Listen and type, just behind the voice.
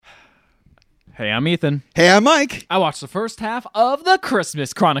Hey, I'm Ethan. Hey, I'm Mike. I watched the first half of the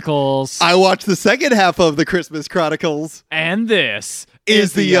Christmas Chronicles. I watched the second half of the Christmas Chronicles. And this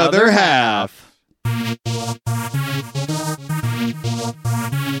is the other half.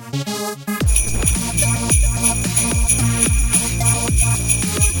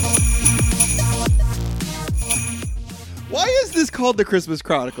 Why is this called the Christmas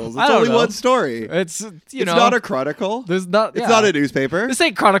Chronicles? It's only one story. It's not a chronicle. There's not. It's not a newspaper. This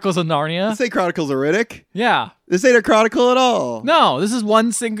ain't Chronicles of Narnia. This ain't Chronicles of Riddick. Yeah. This ain't a chronicle at all. No, this is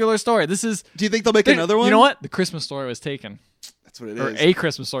one singular story. This is. Do you think they'll make another one? You know what? The Christmas story was taken. That's what it or is. A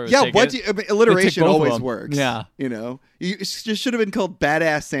Christmas story was taken. Alliteration always works. Yeah. You know, you just should have been called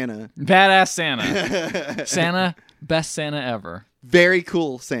Badass Santa. Badass Santa. Santa, best Santa ever. Very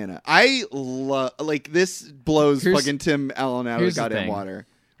cool Santa. I love, this blows fucking Tim Allen out of the goddamn water.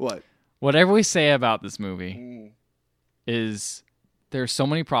 What? Whatever we say about this movie is there are so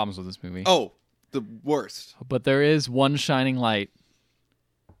many problems with this movie. Oh, the worst. But there is one shining light,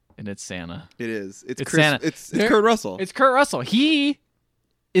 and it's Santa. It is. It's Santa. It's Kurt Russell. It's Kurt Russell. He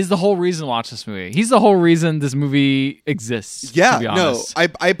is the whole reason to watch this movie. He's the whole reason this movie exists. Yeah, to be honest.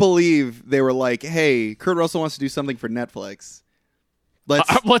 I believe they were like, hey, Kurt Russell wants to do something for Netflix.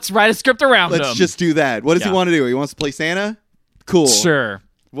 Let's write a script around him. Let's just do that. What does he want to do? He wants to play Santa? Cool. Sure.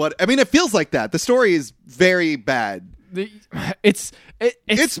 What? I mean, it feels like that. The story is very bad. It's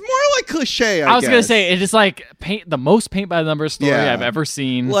more like cliche, I was going to say, it is like the most paint by the numbers story Yeah. I've ever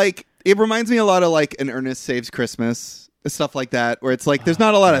seen. Like, it reminds me a lot of like An Ernest Saves Christmas. Stuff like that, where it's like there's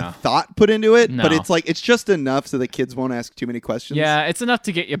not a lot of thought put into it, but it's like it's just enough so the kids won't ask too many questions. Yeah, it's enough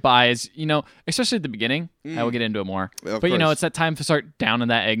to get you by, especially at the beginning. I will get into it more. Of but, course. it's that time to start downing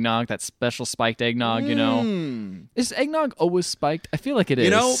that eggnog, that special spiked eggnog, Is eggnog always spiked? I feel like it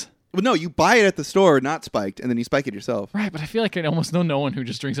is. Well, no, you buy it at the store, not spiked, and then you spike it yourself. Right, but I feel like I almost know no one who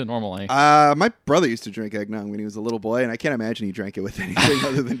just drinks it normally. My brother used to drink eggnog when he was a little boy, and I can't imagine he drank it with anything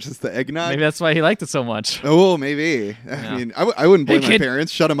other than just the eggnog. Maybe that's why he liked it so much. Oh, maybe. Yeah. I mean, I wouldn't blame my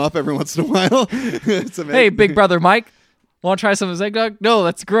parents. Shut them up every once in a while. Hey, big brother Mike, want to try some of his eggnog? No,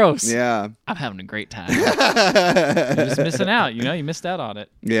 that's gross. Yeah. I'm having a great time. You're just missing out. You missed out on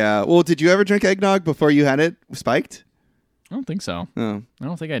it. Yeah. Well, did you ever drink eggnog before you had it spiked? I don't think so. Oh. I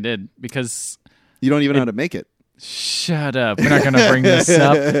don't think I did because... You don't even know how to make it. Shut up. We're not going to bring this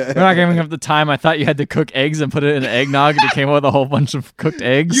up. We're not going to bring up the time I thought you had to cook eggs and put it in eggnog and it came out with a whole bunch of cooked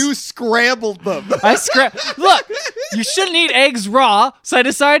eggs. You scrambled them. Look, you shouldn't eat eggs raw, so I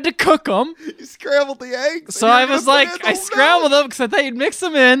decided to cook them. You scrambled the eggs? So I was like, I scrambled them because I thought you'd mix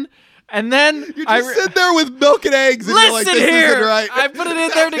them in. And then you just sit there with milk and eggs and you're like, this isn't right. I put it in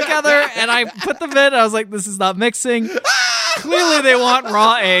there together and I put them in. I was like, this is not mixing. Clearly they want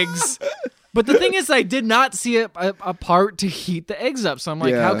raw eggs. But the thing is, I did not see a part to heat the eggs up. So I'm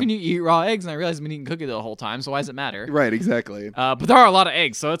like, how can you eat raw eggs? And I realized I've been eating cookie the whole time, so why does it matter? Right, exactly. But there are a lot of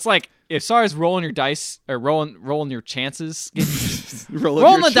eggs. So it's like, if Sarah's rolling your dice, or rolling your chances.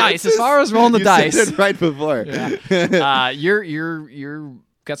 rolling the dice. As far as rolling the dice. You said it right before. Yeah. You're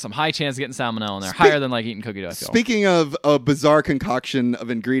got some high chance of getting salmonella in there. Higher than like eating cookie dough. Speaking of a bizarre concoction of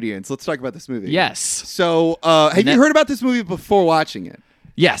ingredients, let's talk about this movie. Yes. So, have you heard about this movie before watching it?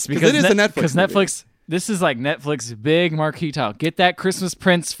 Yes, because it is a Netflix. Because Netflix, this is like Netflix big marquee title. Get that Christmas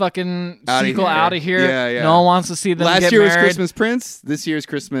Prince fucking sequel out of here. Yeah. No one wants to see them Last get year married. was Christmas Prince. This year's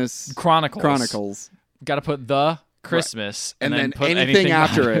Christmas Chronicles. Got to put the Christmas and then put anything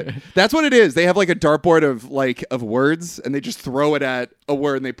after it. That's what it is. They have like a dartboard of words, and they just throw it at a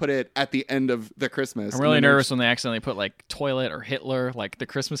word, and they put it at the end of the Christmas. I'm really nervous when they accidentally put like toilet or Hitler, like the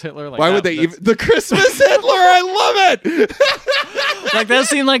Christmas Hitler. Like why would they even the Christmas Hitler? I love it. Like those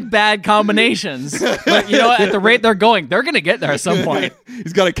seem like bad combinations. But at the rate they're going, they're gonna get there at some point.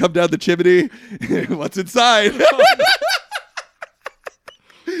 He's got to come down the chimney. What's inside?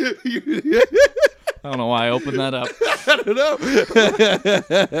 I don't know why I opened that up. I don't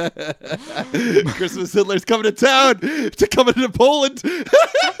know. Christmas Hitler's coming to town coming to Poland.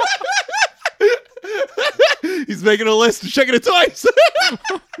 He's making a list and checking it twice.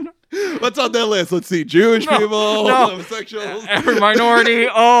 What's on that list? Let's see. Jewish people, homosexuals. Every minority.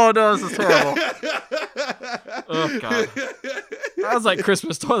 Oh, no, this is terrible. Oh, God. That was like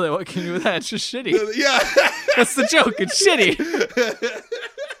Christmas toilet. What can you do with that? It's just shitty. Yeah. That's the joke. It's shitty.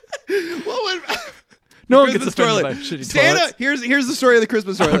 No one gets offended by shitty Santa, toilets. here's the story of the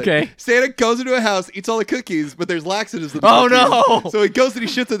Christmas toilet. Okay. Santa goes into a house, eats all the cookies, but there's laxatives in the cookies. no! So he goes and he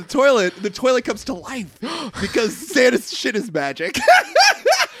shits in the toilet. The toilet comes to life because Santa's shit is magic.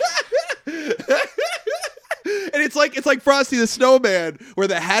 And it's like Frosty the Snowman, where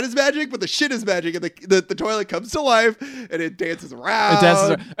the hat is magic, but the shit is magic, and the toilet comes to life and it dances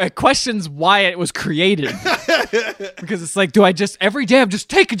around. It questions why it was created because it's like, do I just every day I'm just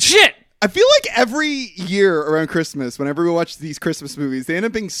taking shit? I feel like every year around Christmas, whenever we watch these Christmas movies, they end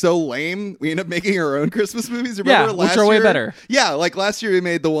up being so lame. We end up making our own Christmas movies. Remember last which are way year? better. Yeah, like last year we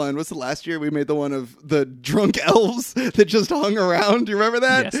made the one. What's the last year? We made the one of the drunk elves that just hung around. Do you remember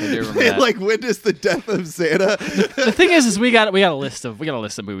that? Yes, I do remember They that. like witnessed the death of Santa. The thing is we got a list of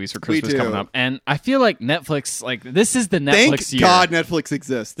movies for Christmas coming up, and I feel like Netflix, like this is the Netflix Thank year. God Netflix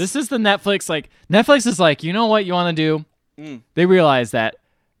exists. This is the Netflix. Like Netflix is like, you know what you want to do? They realize that.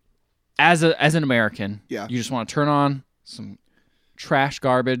 As an American, you just want to turn on some trash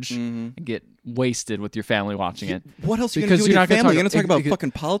garbage and get wasted with your family watching it. What else are you going to do with your family? You're going to talk about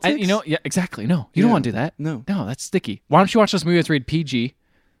fucking politics? Yeah, exactly. No, you don't want to do that. No, that's sticky. Why don't you watch this movie that's rated PG?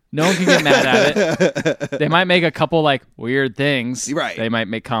 No one can get mad at it. They might make a couple like weird things. Right. They might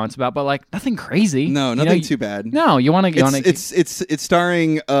make comments about, but like nothing crazy. No, nothing too bad. No, you want to. It's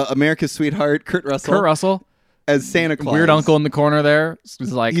starring America's sweetheart Kurt Russell. As Santa Claus. Weird uncle in the corner there.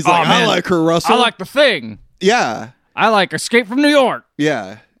 He's like, I like her, Russell. I like The Thing. Yeah. I like Escape from New York.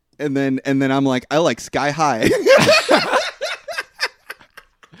 Yeah. And then I'm like, I like Sky High.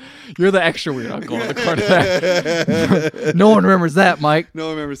 You're the extra weird uncle in the corner there. No one remembers that, Mike. No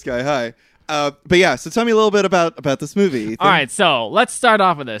one remembers Sky High. But yeah, so tell me a little bit about this movie, Ethan. All right, so let's start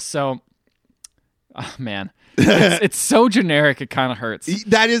off with this. So, oh, man. It's so generic, it kind of hurts.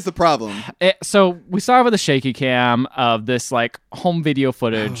 That is the problem. So we saw with a shaky cam of this like home video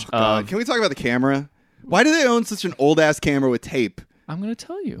footage. Can we talk about the camera? Why do they own such an old ass camera with tape? I'm gonna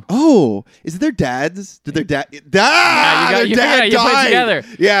tell you. Oh, is it their dad's? Did their dad? You put it together.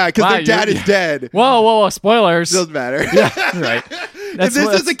 Yeah, because their dad is dead. Whoa! Spoilers. Doesn't matter. Yeah, right. If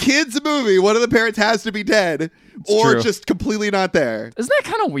this is a kid's movie, one of the parents has to be dead, or true. Just completely not there. Isn't that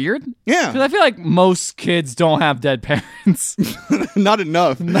kind of weird? Yeah, because I feel like most kids don't have dead parents. Not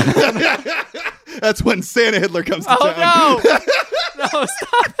enough. That's when Santa Hitler comes to town. Oh no! No,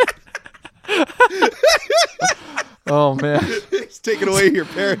 stop it. Oh man, he's taking away your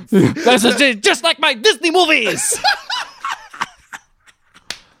parents. That's just like my Disney movies.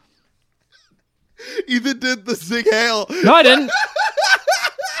 Ethan did the Zig Hail. No, I didn't.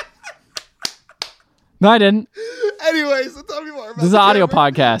 Anyways, so tell me more about this is an audio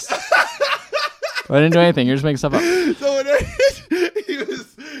podcast. I didn't do anything. You're just making stuff up. So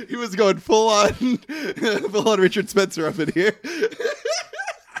he was going full on Richard Spencer up in here.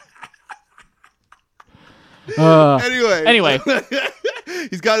 Anyway,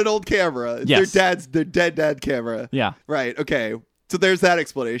 he's got an old camera. It's their dead dad camera. Yeah. Right. Okay. So there's that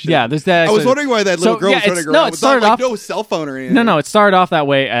explanation. Yeah, there's that. I was wondering why that little girl was running around. It started off no cell phone or anything. No, it started off that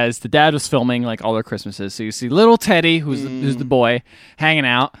way as the dad was filming like all their Christmases. So you see little Teddy, who's the boy, hanging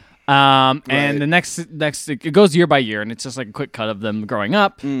out. And the next it goes year by year, and it's just like a quick cut of them growing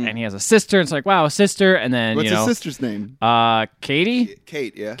up. And he has a sister. It's like, wow, a sister. And then what's his sister's name? Katie.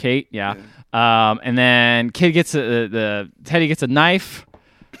 Kate. Yeah. Kate. Yeah. And then Teddy gets a knife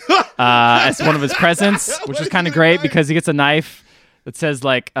as one of his presents, which is kind of great because he gets a knife that says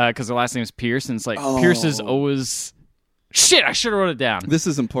like because their last name is Pierce, and it's like Pierce is always. Shit, I should have wrote it down. This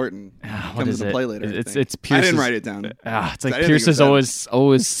is important. What is it? Play later. It's Pierce. I didn't write it down. It's like Pierce is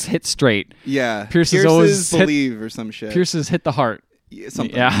always hit straight. Yeah. Pierce is always believe or some shit. Pierce is hit the heart. Yeah,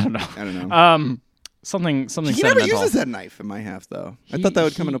 something. Yeah, I don't know. Something. He never uses that knife in my half though. I thought that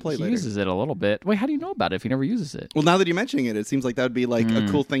would come into play later. He uses it a little bit. Wait, how do you know about it if he never uses it? Well, now that you're mentioning it, it seems like that would be like a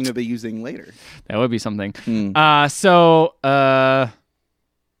cool thing to be using later. That would be something.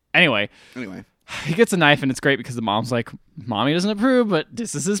 Anyway. He gets a knife, and it's great because the mom's like, Mommy doesn't approve, but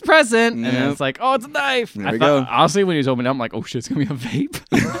this is his present. And then it's like, oh, it's a knife. There we go. Honestly, when he was opening it up, I'm like, oh shit, it's going to be a vape.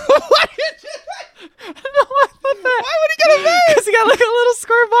 Why would he get a vape? Because he got like a little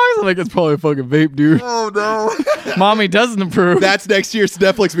square box. I'm like, it's probably a fucking vape, dude. Oh, no. Mommy doesn't approve. That's next year's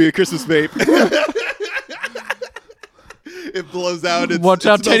Netflix movie, a Christmas vape. It blows out. Watch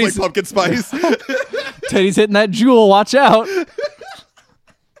out, it smells Teddy's like pumpkin spice. Teddy's hitting that jewel. Watch out.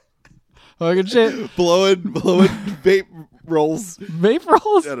 Fucking shit. Blowing vape rolls. Vape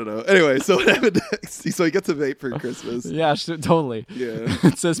rolls? I don't know. Anyway, so what happened next? So he gets a vape for Christmas. Yeah, totally. Yeah.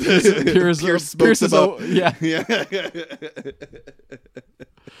 It says Pierce is yeah.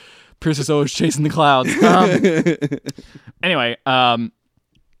 Pierce is always chasing the clouds. Anyway,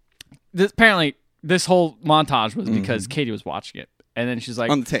 apparently this whole montage was because Katie was watching it. And then she's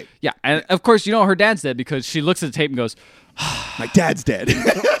like... On the tape. Yeah. And of course, her dad's dead because she looks at the tape and goes... My dad's dead.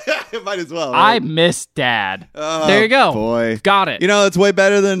 Might as well. I Right? miss Dad. Oh, There you go. Boy. Got it. You know, it's way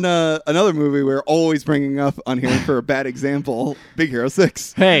better than another movie we're always bringing up on here for a bad example, Big Hero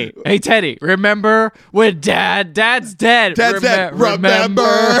 6. Hey, Teddy, remember when Dad's dead? Dad's dead.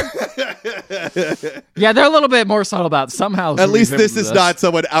 Remember. Yeah, they're a little bit more subtle about it. Somehow. At least this is not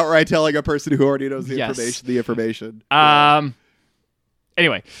someone outright telling a person who already knows the Yes. information.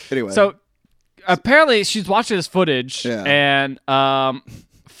 Anyway. Anyway. So apparently she's watching this footage Yeah. and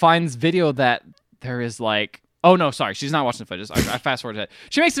finds video that there is like. Oh no, sorry, she's not watching the footage. I fast forwarded it.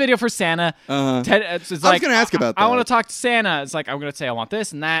 She makes a video for Santa. Uh-huh. It's I was like, going to ask about that. I want to talk to Santa. It's like I'm going to say I want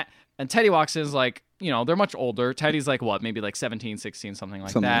this and that. And Teddy walks in, is like, they're much older. Teddy's like what, maybe like 17, 16, something like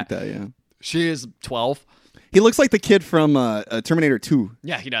that. Something like that, yeah. She is 12. He looks like the kid from Terminator 2.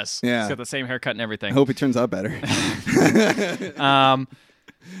 Yeah, he does. Yeah. He's got the same haircut and everything. I hope he turns out better.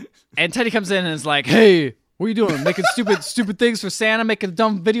 And Teddy comes in and is like, "Hey, what are you doing? Making stupid things for Santa? Making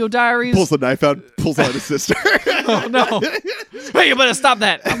dumb video diaries?" Pulls the knife out, pulls out his sister. Oh no! Hey, you better stop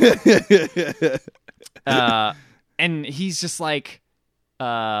that. And he's just like,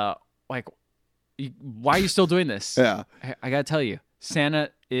 why are you still doing this? Yeah. I gotta tell you, Santa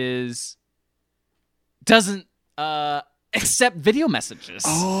doesn't accept video messages.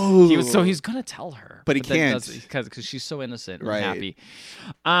 Oh. He's gonna tell her, But he can't. because she's so innocent and Right. happy.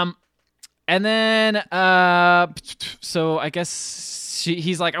 And then so I guess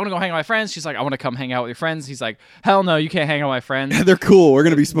he's like, I want to go hang out with my friends. She's like, I want to come hang out with your friends. He's like, hell no, you can't hang out with my friends. They're cool. We're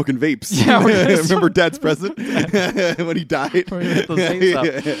going to be smoking vapes. Yeah, we're gonna Remember Dad's present when he died? We're gonna hit those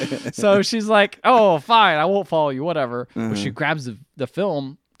vapes up. So she's like, oh, fine, I won't follow you, whatever. But she grabs the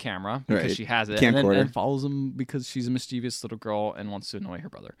film camera because Right. she has it Camcorder. and follows him because she's a mischievous little girl and wants to annoy her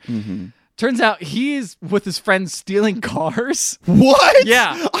brother. Mm-hmm. Turns out he's with his friends stealing cars. What?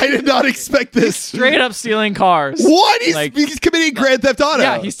 Yeah. I did not expect this. Straight up stealing cars. What? Like- He's committing Grand Theft Auto.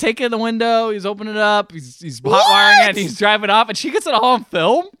 Yeah, he's taking the window, he's opening it up, he's hot wiring it, he's driving off, and she gets it all on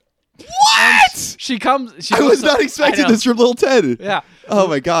film. What? She comes. I was not expecting this from little Ted. Yeah. Oh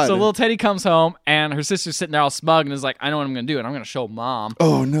my God. So little Teddy comes home, and her sister's sitting there all smug, and is like, "I know what I'm gonna do, and I'm gonna show Mom."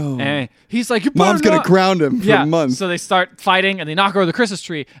 Oh no. And he's like, "You Mom's better gonna not." ground him for months. So they start fighting, and they knock over the Christmas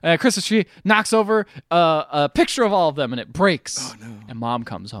tree. And the Christmas tree knocks over a picture of all of them, and it breaks. Oh no. And Mom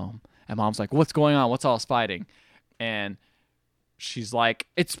comes home, and Mom's like, "What's going on? What's all this fighting?" And she's like,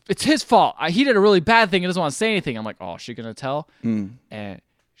 "It's his fault. He did a really bad thing. He doesn't want to say anything." I'm like, "Oh, is she gonna tell?" And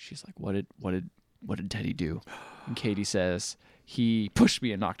she's like, "What did Teddy do?" And Katie says, "He pushed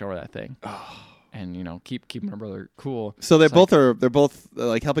me and knocked over that thing." And keeping her brother cool. So they're It's they're both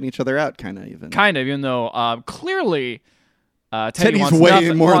like helping each other out, kind of even though clearly Teddy Teddy's wants way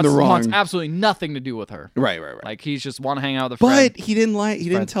nothing, more in the wants wrong. absolutely nothing to do with her. Right. Like he's just want to hang out with a friend. But he didn't lie. He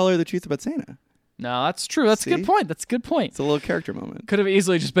didn't tell her the truth about Santa. No, that's true. That's a See? good point. That's a good point. It's a little character moment. Could have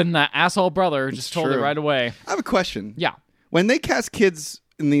easily just been that asshole brother who just told her true. right away. I have a question. Yeah. When they cast kids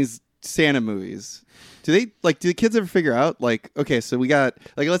in these Santa movies, do the kids ever figure out, like, okay, so we got,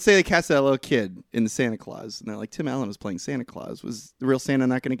 like, let's say they cast that little kid in the Santa Claus, and they're like, Tim Allen was playing Santa Claus. Was the real Santa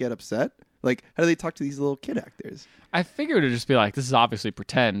not going to get upset? Like, how do they talk to these little kid actors? I figured it'd just be like, this is obviously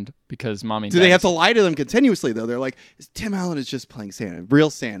pretend because mommy and Do they daddy- have to lie to them continuously, though? They're like, Tim Allen is just playing Santa. Real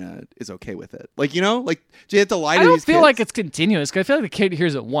Santa is okay with it. Like, do you have to lie to I these don't kids? feel like it's continuous. 'Cause I feel like the kid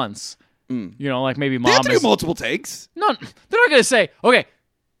hears it once. Like maybe They mom have to do is... multiple takes. No, they're not going to say, okay,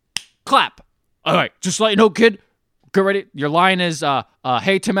 clap. All right, just to let you know, kid, get ready. Your line is,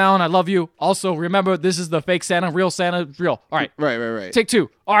 hey, Tim Allen, I love you. Also, remember, this is the fake Santa. Real Santa, real. All right. Right. Take two.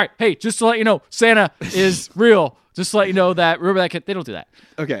 All right. Hey, just to let you know, Santa is real. Just to let you know that, remember that kid. They don't do that.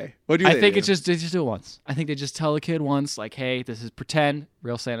 Okay. What do I they think do? they just do it once. I think they just tell the kid once, like, hey, this is pretend.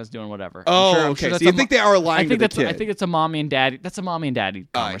 Real Santa's doing whatever. Oh, I'm okay. that's So you a think they are lying to the that's kid? I think it's a mommy and daddy. That's a mommy and daddy I see,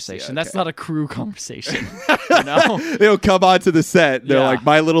 conversation. okay. That's not a crew conversation. You know? They don't come onto the set. They're Yeah. like,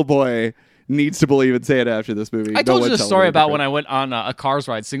 my little boy needs to believe in Santa after this movie. I told you the story about when I went on a Cars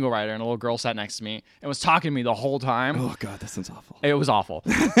ride, single rider, and a little girl sat next to me and was talking to me the whole time. Oh God, that sounds awful. It was awful.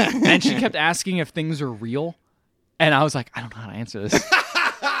 And she kept asking if things are real. And I was like, I don't know how to answer this.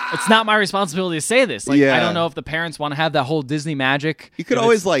 It's not my responsibility to say this. Like, Yeah. I don't know if the parents want to have that whole Disney magic. You could If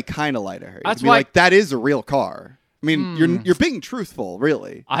always it's- like kind of lie to her. You That's could be why- like, that is a real car. I mean, you're being truthful,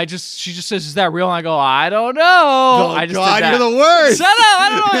 really. She just says, is that real? And I go, I don't know. Oh I just God, did that. you're the worst. Shut up. I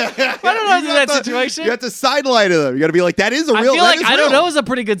don't know. I don't know You in that have to- situation. You have to side lie to them. You got to be like, that is a I real. feel that like is I don't real. know is a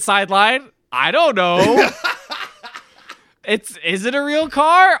pretty good sideline. I don't know. Is it a real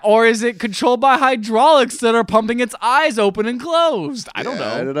car or is it controlled by hydraulics that are pumping its eyes open and closed? I don't know.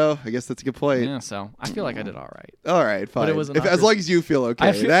 I don't know. I guess that's a good point. Yeah, so I feel like I did all right. All right, fine. it was As long as you feel okay.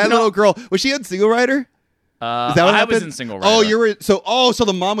 I feel- That no. little girl, was she on Single Rider? Is that what I happened? was in single rider. So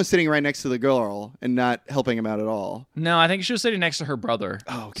the mom was sitting right next to the girl and not helping him out at all. No, I think she was sitting next to her brother.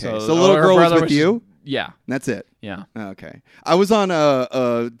 Oh, okay. So the little girl was with you? Yeah. That's it? Yeah. Okay. I was on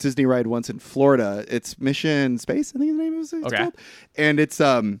a Disney ride once in Florida. It's Mission Space, I think the name is called. And it's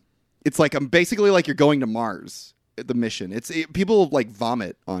basically like you're going to Mars. The mission. People like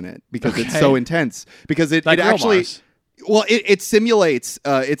vomit on it because it's so intense. Because it actually Mars. Well, it simulates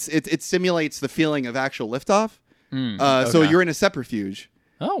it simulates the feeling of actual liftoff. So you're in a centrifuge.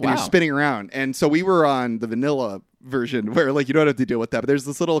 Oh, wow. And you're spinning around. And so we were on the vanilla version where like you don't have to deal with that. But there's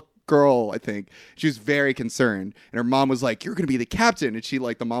this little girl, I think. She was very concerned. And her mom was like, "You're going to be the captain." And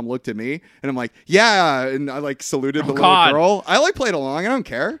the mom looked at me and I'm like, "Yeah." And I like saluted the little girl. I like played along. I don't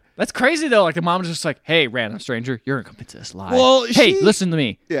care. That's crazy though. Like the mom was just like, "Hey, random stranger, you're going to come into this live. Well, hey, listen to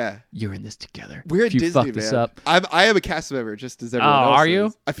me. Yeah. You're in this together. We're at if you Disney, fuck this man. up." I have a cast member just as everyone else are you?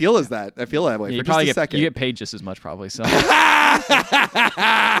 is. I feel that way you for probably just a second. You get paid just as much probably. So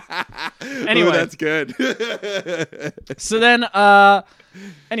anyway. Ooh, that's good. So then,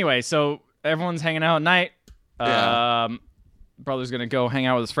 so everyone's hanging out at night. Brother's gonna go hang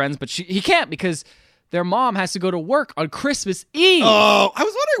out with his friends, but he can't because their mom has to go to work on Christmas Eve. Oh, I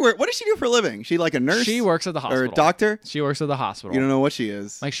was wondering what does she do for a living? She like a nurse? She works at the hospital. Or a doctor? She works at the hospital. You don't know what she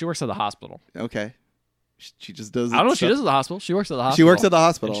is. Like she works at the hospital. Okay. She just does. I don't know what she does at the hospital. She works at the hospital. She works at the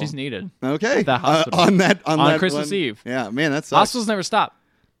hospital. And she's needed. Okay. At the hospital. On that Christmas Eve. Yeah, man, that sucks. Hospitals never stop.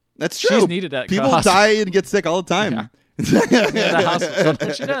 That's true. She's needed at people die and get sick all the time. Yeah. The hospital. That's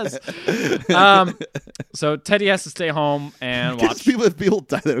what she does. So Teddy has to stay home and watch. If people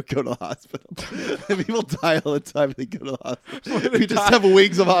die, they don't go to the hospital. People die all the time. They go to the hospital. We just have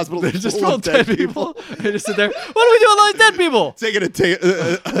wings of hospitals. They're just full of dead people. They just sit there. What do we do with all these dead people?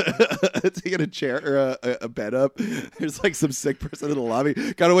 Taking a chair or a bed up. There's like some sick person in the lobby.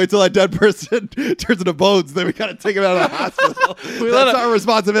 Gotta wait till that dead person turns into bones. Then we gotta take him out of the hospital. That's our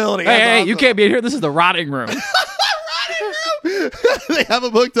responsibility. Hey, you can't be in here. This is the rotting room. They have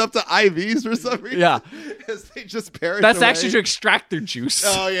them hooked up to IVs for some reason. Yeah. As they just perish That's away. actually to extract their juice.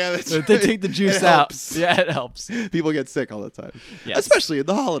 Oh, yeah. That's right. They take the juice out. Yeah, it helps. People get sick all the time. Yes. Especially in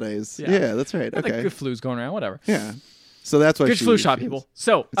the holidays. Yeah, that's right. Okay. Like good flu's going around, whatever. Yeah. So that's why good flu shot, people.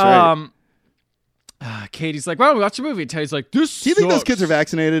 So, right. Katie's like, why don't we watch a movie? And Teddy's like, this Do you think those kids are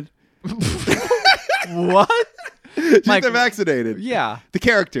vaccinated? What? Do you think they're vaccinated? Yeah. The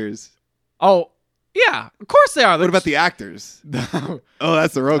characters. Oh, yeah, of course they are. What about the actors? Oh,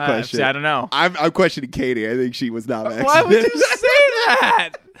 that's the real question. See, I don't know. I'm questioning Katie. I think she was not vaccinated. Why would you say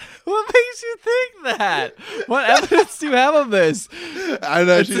that? What makes you think that? What evidence do you have of this? I don't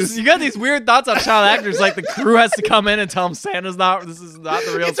know. You got these weird thoughts on child actors, like the crew has to come in and tell them this is not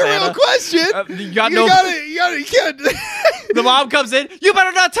the real it's Santa. It's a real question. You can't. The mom comes in. You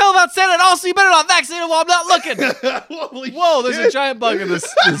better not tell about Santa, and also you better not vaccinate him while I'm not looking. Whoa, there's a giant bug in this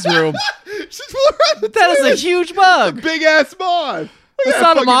room. That is a huge bug. Big ass moth. That's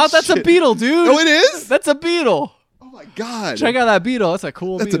not a moth. That's a beetle, dude. Oh, it is? That's a beetle. Oh my god! Check out that beetle. That's a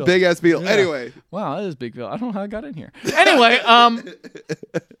cool beetle. That's a big ass beetle. Yeah. Anyway, wow, that is a big beetle. I don't know how I got in here. Anyway,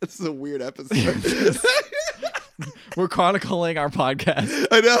 this is a weird episode. We're chronicling our podcast.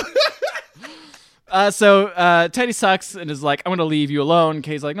 I know. So Teddy sucks and is like, I'm gonna leave you alone.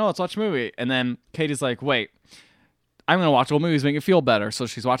 Katie's like, no, let's watch a movie. And then Katie's like, wait, I'm gonna watch old movies, make it feel better. So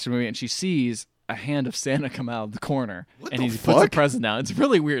she's watching a movie and she sees a hand of Santa come out of the corner, and he puts a present down. It's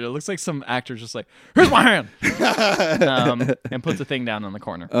really weird. It looks like some actor's just like, here's my hand, and puts a thing down on the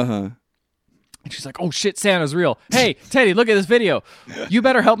corner. And she's like, oh shit, Santa's real. Hey, Teddy, look at this video. You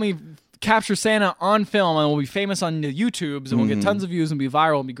better help me capture Santa on film, and we'll be famous on the YouTubes, and we'll get tons of views and be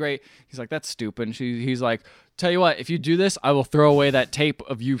viral and be great. He's like, that's stupid. And he's like, tell you what, if you do this, I will throw away that tape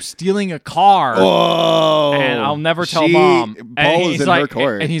of you stealing a car. Oh, and I'll never tell mom. Paul is in her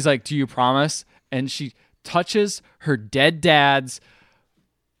court. And he's like, do you promise? And she touches her dead dad's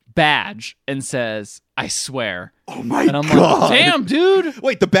badge and says, I swear. Oh my and I'm god. Like, damn, dude.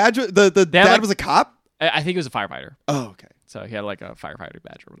 Wait, the badge the dad was a cop? I think he was a firefighter. Oh, okay. So he had like a firefighter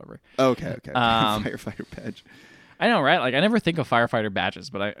badge or whatever. Okay. Firefighter badge. I know, right? Like I never think of firefighter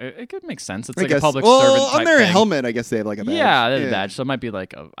badges, but it could make sense. It's like a public servant type on their thing. helmet, I guess they have like a badge. Yeah, they have a badge. So it might be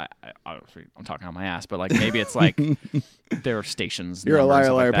like obviously I'm talking on my ass, but like maybe it's like there are stations. You're a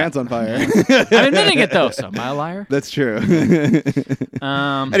liar, like pants on fire. I'm admitting it though. So am I a liar? That's true.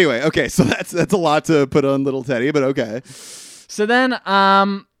 Anyway, okay, so that's a lot to put on little Teddy, but okay. So then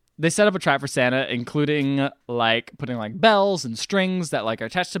they set up a trap for Santa, including like putting like bells and strings that like are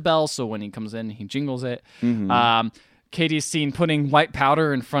attached to bells, so when he comes in, he jingles it. Katie's seen putting white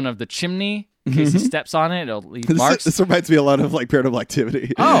powder in front of the chimney in case he steps on it. It'll leave marks. This reminds me a lot of like Paranormal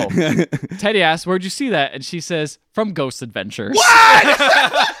Activity. Oh. Teddy asks, "Where'd you see that?" And she says, "From Ghost Adventures."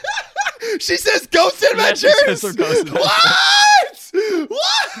 What? She says Ghost Adventures? Yeah, she says from Ghost Adventures.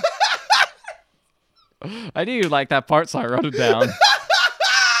 What? I knew you liked that part, so I wrote it down.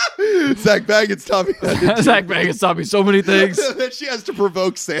 Zach Bagans taught me that. Zach Bagans taught me so many things. That she has to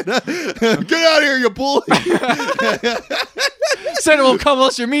provoke Santa. Get out of here, you bully. Santa won't come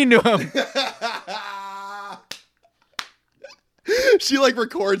unless you're mean to him. She like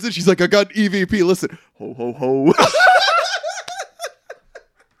records it. She's like, I got EVP. Listen. Ho, ho, ho.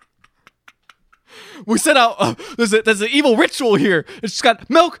 We set out, there's an evil ritual here. It's just got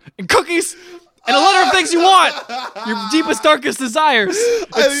milk and cookies and a letter of things you want. Your deepest, darkest desires.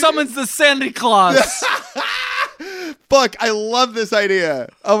 It summons the Santa Claus. Fuck, I love this idea.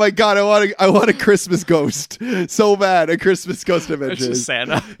 Oh my god, I want a Christmas ghost so bad. A Christmas ghost Adventures. It's just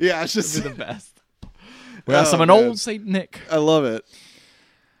Santa. Yeah, it's just the best. We have summon old Saint Nick. I love it.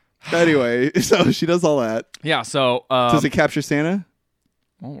 Anyway, so she does all that. Yeah, so does it capture Santa?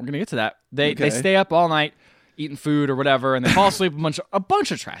 Well, we're gonna get to that. They stay up all night eating food or whatever, and they fall asleep a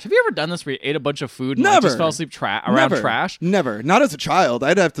bunch of trash. Have you ever done this where you ate a bunch of food and like, just fell asleep around trash? Never. Not as a child.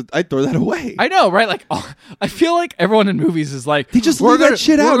 I'd throw that away. I know, right? Like, I feel like everyone in movies is like, they just leave that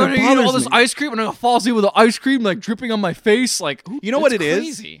shit out. We're gonna eat all this ice cream, and I'm gonna fall asleep with the ice cream like dripping on my face. Like, you know what it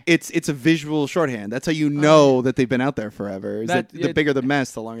crazy. is? It's a visual shorthand. That's how you know that they've been out there forever. The bigger the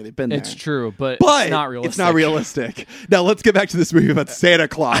mess, the longer they've been there. It's true, but it's not realistic. It's not realistic. Now let's get back to this movie about Santa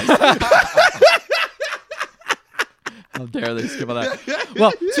Claus. How dare they skip on that?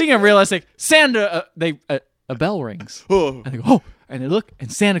 Well, speaking of realistic, Santa, a bell rings. Oh. And they go, oh, and they look,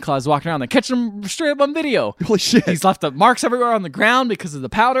 and Santa Claus is walking around. They catch him straight up on video. Holy shit. He's left the marks everywhere on the ground because of the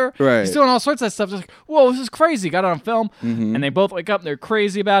powder. Right. He's doing all sorts of stuff. Just like, whoa, this is crazy. Got it on film. Mm-hmm. And they both wake up, and they're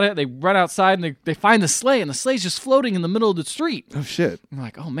crazy about it. They run outside, and they find the sleigh, and the sleigh's just floating in the middle of the street. Oh, shit. And they're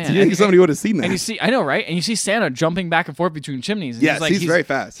like, oh, man. You think somebody would have seen that? And you see, I know, right? And you see Santa jumping back and forth between chimneys. And yes, he's very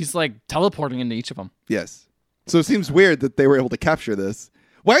fast. He's like teleporting into each of them. Yes. So it seems weird that they were able to capture this.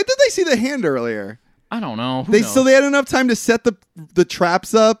 Why did they see the hand earlier? I don't know. Who knows? So they had enough time to set the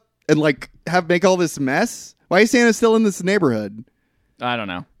traps up and like make all this mess? Why is Santa still in this neighborhood? I don't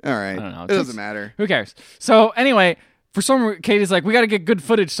know. All right. I don't know. It doesn't matter. Who cares? So anyway, for some reason, Katie's like, we got to get good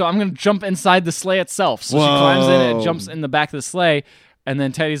footage, so I'm going to jump inside the sleigh itself. So she climbs in and jumps in the back of the sleigh. And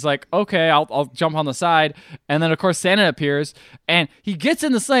then Teddy's like, okay, I'll jump on the side. And then, of course, Santa appears. And he gets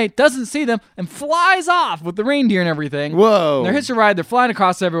in the sleigh, doesn't see them, and flies off with the reindeer and evering. Whoa. And they're hitching a ride. They're flying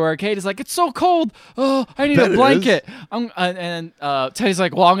across everywhere. Katie's like, it's so cold. Oh, I need a blanket. And Teddy's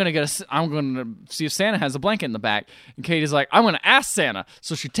like, well, I'm going to see if Santa has a blanket in the back. And Katie's like, I'm going to ask Santa.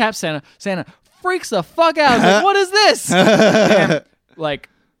 So she taps Santa. Santa freaks the fuck out. He's like, what is this? And, like,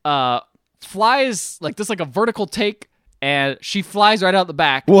 flies, like, this like a vertical take. And she flies right out the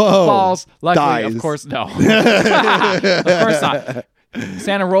back. Whoa. Falls. Luckily, dies. of course, no. Of course not.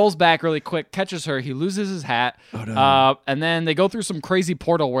 Santa rolls back really quick, catches her. He loses his hat. Oh, no. And then they go through some crazy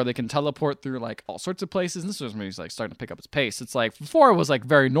portal where they can teleport through like all sorts of places. And this was when he's like starting to pick up his pace. It's like before it was like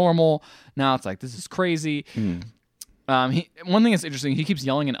very normal. Now it's like this is crazy. One thing that's interesting, he keeps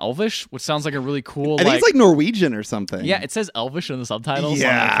yelling in Elvish, which sounds like a really cool. I think it's like Norwegian or something. Yeah, it says Elvish in the subtitles.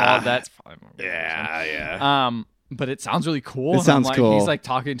 Yeah. That's Yeah. But it sounds really cool. It sounds cool. He's like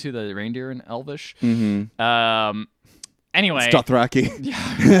talking to the reindeer in Elvish. Mm-hmm. Anyway. It's Dothraki.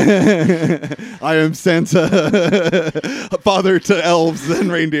 Yeah. I am Santa, father to elves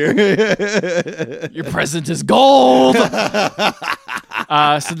and reindeer. Your present is gold. So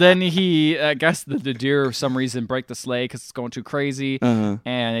then I guess the deer for some reason break the sleigh because it's going too crazy, and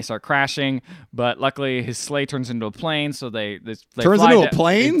they start crashing. But luckily, his sleigh turns into a plane, so they turns into a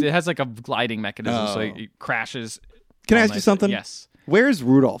plane. It has like a gliding mechanism, so it crashes. Can I ask you something? Yes. Where's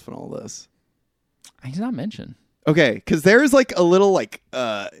Rudolph in all this? He's not mentioned. Okay, because there's like a little like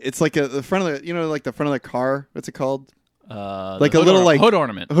it's like the front of the like the front of the car. What's it called? Like a little like hood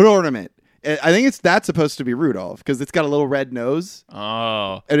ornament. Hood ornament. I think that's supposed to be Rudolph because it's got a little red nose.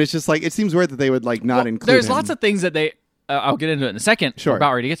 Oh, and it's just like it seems weird that they would like not include. There's him. lots of things that they. I'll get into it in a second. Sure, we're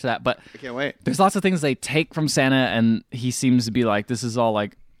about ready to get to that, but I can't wait. There's lots of things they take from Santa, and he seems to be like this is all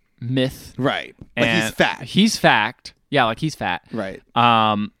like myth, right? Like and he's fat. He's fact. Yeah, like he's fat. Right.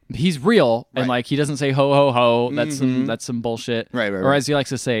 He's real, and like he doesn't say ho ho ho. That's Mm-hmm. that's some bullshit. Right. Or as he likes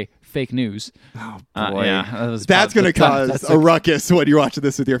to say, fake news. Oh boy, yeah, that's going to cause a ruckus when you're watching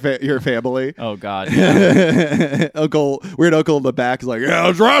this with your family. Oh god, yeah. Weird uncle in the back is like, yeah,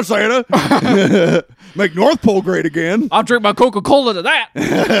 that's right, Santa. Make North Pole great again. I'll drink my Coca-Cola to that.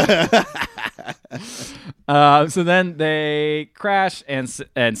 So then they crash, and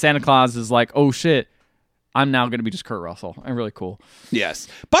Santa Claus is like, "Oh shit, I'm now going to be just Kurt Russell." And really cool. Yes.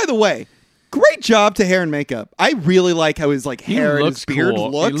 By the way, great job to hair and makeup. I really like how his hair and his beard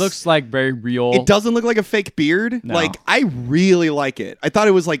looks. He looks like very real. It doesn't look like a fake beard. No. I really like it. I thought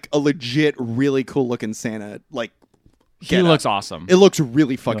it was a legit, really cool looking Santa. He looks awesome. It looks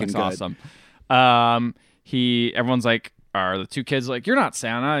really fucking good. Awesome. Everyone's like, are the two kids like, "You're not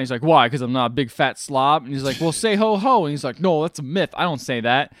Santa"? And he's like, "Why? Because I'm not a big fat slob." And he's like, "Well, say ho ho." And he's like, "No, that's a myth. I don't say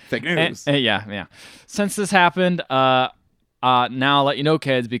that." Fake news. Yeah. Since this happened, now I'll let you know,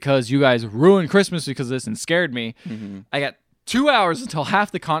 kids, because you guys ruined Christmas because of this and scared me. Mm-hmm. I got 2 hours until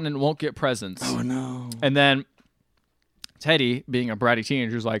half the continent won't get presents. Oh no. And then Teddy, being a bratty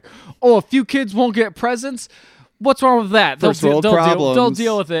teenager, is like, "Oh, a few kids won't get presents? What's wrong with that? First world problems. They'll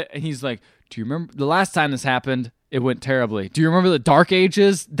deal with it." And he's like, "Do you remember the last time this happened? It went terribly. Do you remember the Dark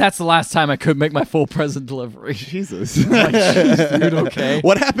Ages? That's the last time I could make my full present delivery." Jesus. Like, "Jeez, dude, okay."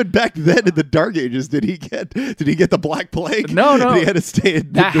 What happened back then in the Dark Ages? Did he get the Black Plague? No. Did he had to stay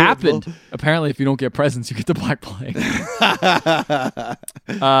in that happened. Apparently, if you don't get presents, you get the Black Plague.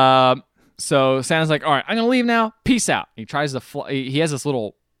 So Santa's like, "All right, I'm gonna leave now. Peace out." He tries to he has this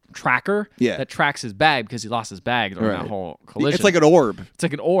little tracker that tracks his bag because he lost his bag during that whole collision. It's like an orb. It's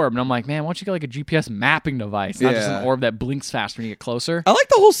like an orb. And I'm like, man, why don't you get a GPS mapping device? Not just an orb that blinks fast when you get closer. I like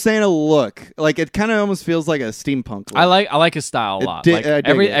the whole Santa look. It kind of almost feels like a steampunk look. I like his style a lot.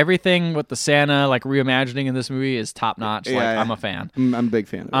 Everything with the Santa reimagining in this movie is top notch. I'm a fan. I'm a big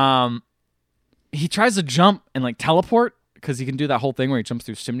fan of it. He tries to jump and teleport, because he can do that whole thing where he jumps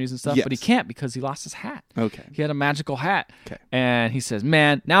through chimneys and stuff, but he can't because he lost his hat. Okay. He had a magical hat. Okay. And he says,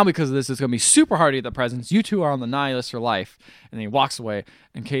 "Man, now because of this, it's going to be super hard to get the presents. You two are on the naughty list for life." And then he walks away,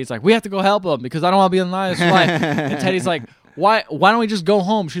 and Katie's like, "We have to go help him because I don't want to be on the naughty list for life." And Teddy's like, why don't we just go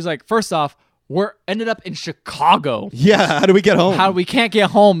home? She's like, "First off, we're ended up in Chicago. Yeah, how do we get home? We can't get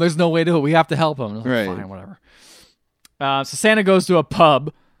home. There's no way to do it. We have to help him." Like, right. Fine, whatever. So Santa goes to a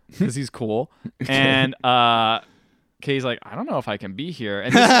pub because he's cool. And Katie's like, "I don't know if I can be here."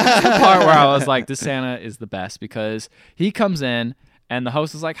 And this is the part where I was like, this Santa is the best, because he comes in and the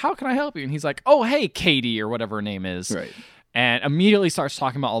host is like, "How can I help you?" And he's like, "Oh, hey, Katie," or whatever her name is. Right. And immediately starts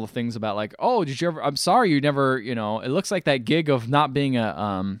talking about all the things about "Oh, did you ever, I'm sorry you never, it looks like that gig of not being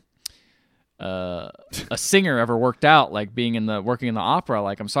a singer ever worked out, working in the opera.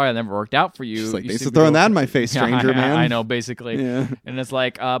 I'm sorry I never worked out for you." She's like, "Thanks for throwing that in my face, stranger man." I know, basically. Yeah. And it's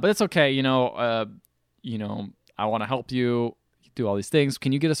like, but it's okay, I want to help you do all these things.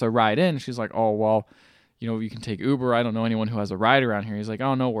 Can you get us a ride in? She's like, "Oh, well, you can take Uber. I don't know anyone who has a ride around here." He's like,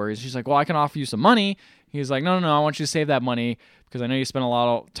 "Oh, no worries." She's like, "Well, I can offer you some money." He's like, No, I want you to save that money because I know you spent a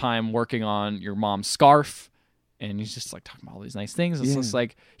lot of time working on your mom's scarf." And he's just talking about all these nice things. It's just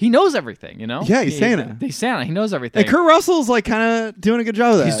he knows everything, Yeah, he's Santa. He's Santa. He knows everything. And Kurt Russell's kind of doing a good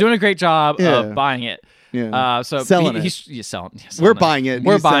job of that. He's doing a great job of buying it. Yeah. So selling it. He's selling. We're buying it.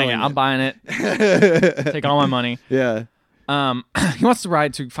 We're buying it. I'm buying it. Take all my money. Yeah. He wants to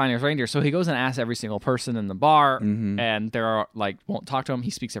ride to find his reindeer, so he goes and asks every single person in the bar, and there are won't talk to him. He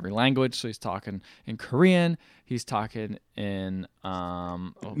speaks every language, so he's talking in Korean. He's talking in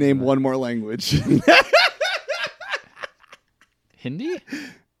name one more language. Hindi?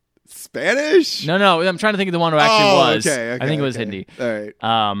 Spanish? No. I'm trying to think of the one who actually was. Okay, I think it was Hindi. All right.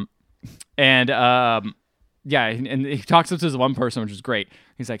 And he talks up to this one person, which is great.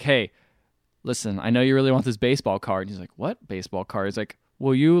 He's like, "Hey, listen, I know you really want this baseball card." And he's like, "What baseball card?" He's like,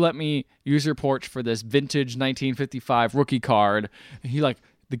 "Will you let me use your porch for this vintage 1955 rookie card?" And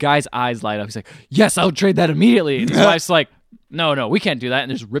the guy's eyes light up. He's like, "Yes, I'll trade that immediately." And his wife's like, No, we can't do that.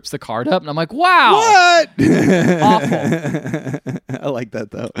 And just rips the card up. And I'm like, wow. What? Awful. I like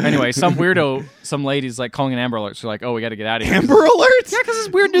that, though. Anyway, some lady's calling an Amber Alert. So "Oh, we got to get out of here." Amber Alerts? Yeah, because this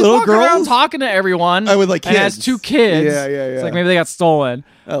weird dude's walking around talking to everyone. With kids. And has two kids. Yeah. It's maybe they got stolen.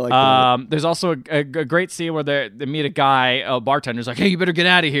 I like that. There's also a great scene where they meet a guy, a bartender's like, "Hey, you better get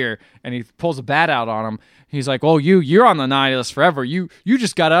out of here." And he pulls a bat out on him. He's like, "Well, you're on the naughty list forever. You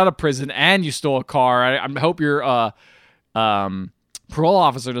just got out of prison and you stole a car. I hope your parole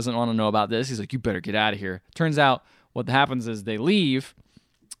officer doesn't want to know about this." He's like, "You better get out of here." Turns out what happens is they leave,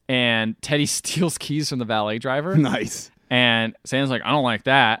 and Teddy steals keys from the valet driver. Nice. And Santa's like, "I don't like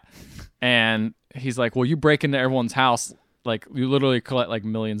that." And he's like, "Well, you break into everyone's house. You literally collect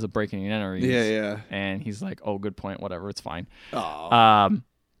millions of breaking and entries." Yeah. And he's like, "Oh, good point. Whatever. It's fine." Oh.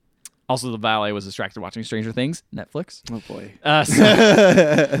 Also, the valet was distracted watching Stranger Things, Netflix. Oh boy.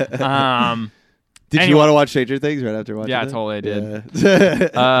 Did you want to watch Stranger Things right after watching Yeah, it? totally I did.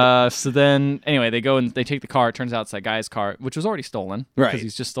 Yeah. So then, anyway, they go and they take the car. It turns out it's that guy's car, which was already stolen. Right. Because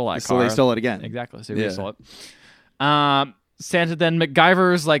he's just stole that So car. they stole it again. Exactly. So he stole it. Santa then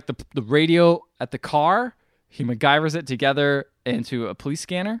MacGyvers like the radio at the car. He MacGyvers it together into a police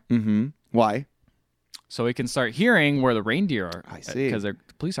scanner. Mm-hmm. Why? So he can start hearing where the reindeer are. I see. Because the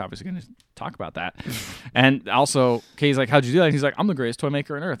police officers are going to talk about that. And also, Katie's like, how'd you do that? And he's like, I'm the greatest toy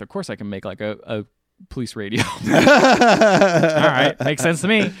maker on earth. Of course I can make like a police radio. All right. Makes sense to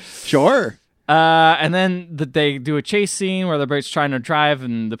me. Sure. And then they do a chase scene where the bird's trying to drive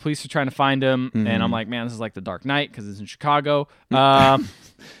and the police are trying to find him. Mm-hmm. And I'm like, man, this is like the Dark Knight because it's in Chicago. But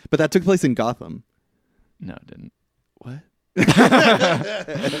that took place in Gotham. No, it didn't. What?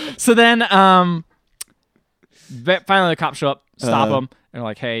 So then, finally the cops show up, stop them, and they're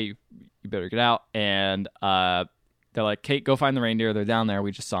like, hey, you better get out. And they're like, Kate, go find the reindeer. They're down there.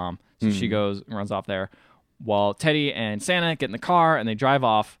 We just saw them. So she goes and runs off there. While Teddy and Santa get in the car and they drive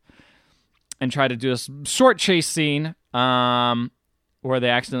off and try to do this short chase scene where they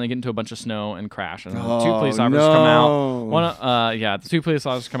accidentally get into a bunch of snow and crash. And the two police officers come out. The two police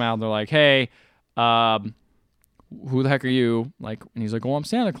officers come out and they're like, hey, who the heck are you? Like, and he's like, oh, I'm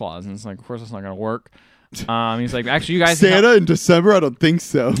Santa Claus. And it's like, of course that's not going to work. He's like, actually, you guys Santa in December? I don't think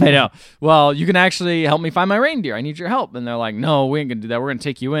so. I know. Well, you can actually help me find my reindeer. I need your help. And they're like, no, we ain't gonna do that. We're gonna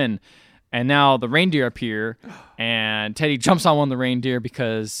take you in. And now the reindeer appear, and Teddy jumps on one of the reindeer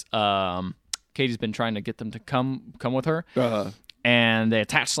because Katie's been trying to get them to come with her. And they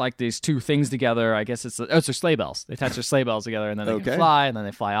attach like these two things together. I guess it's their sleigh bells. They attach their sleigh bells together, and then they can fly, and then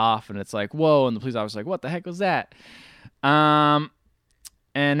they fly off, and it's like, whoa! And the police officer's like, what the heck was that?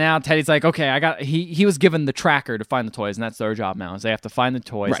 And now Teddy's like, okay, he was given the tracker to find the toys, and that's their job now, is they have to find the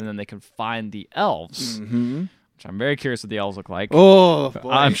toys, and then they can find the elves, which I'm very curious what the elves look like. Oh,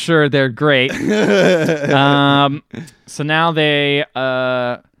 boy. I'm sure they're great. So now they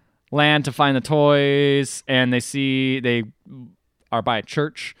land to find the toys, and they are by a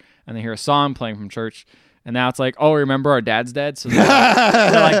church, and they hear a song playing from church. And now it's like, oh, remember our dad's dead? So they're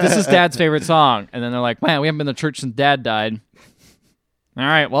like, this is Dad's favorite song. And then they're like, man, we haven't been to church since Dad died. All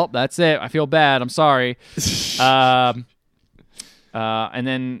right, well, that's it. I feel bad. I'm sorry. And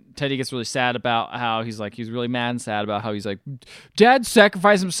then Teddy gets really sad about how he's really mad and sad about how he's like, Dad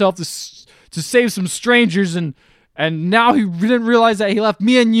sacrificed himself to save some strangers, and now he didn't realize that he left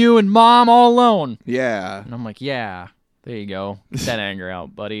me and you and Mom all alone. Yeah. And I'm like, yeah, there you go. Get that anger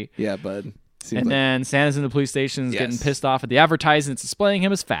out, buddy. Yeah, bud. Then Santa's in the police station getting pissed off at the advertisements displaying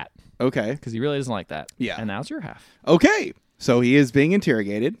him as fat. Okay. Because he really doesn't like that. Yeah. And now's your half. Okay. So he is being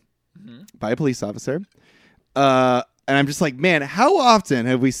interrogated by a police officer. And I'm just like, man, how often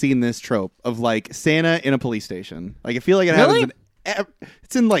have we seen this trope of like Santa in a police station? Like, I feel like it happens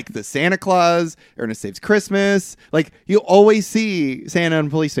it's in like the Santa Claus, Ernest Saves Christmas. Like, you always see Santa in a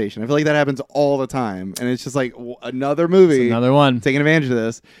police station. I feel like that happens all the time. And it's just like another movie. It's another one. Taking advantage of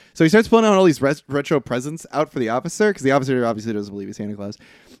this. So he starts pulling out all these retro presents out for the officer, because the officer obviously doesn't believe he's Santa Claus.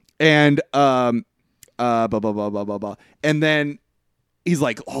 And blah, blah, blah, blah, blah, blah. And then he's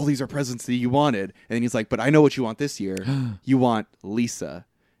like, oh, these are presents that you wanted. And then he's like, but I know what you want this year. You want Lisa.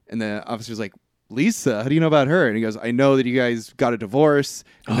 And the officer's like, Lisa? How do you know about her? And he goes, I know that you guys got a divorce.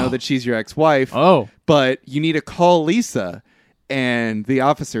 I know that she's your ex-wife. Oh. But you need to call Lisa. And the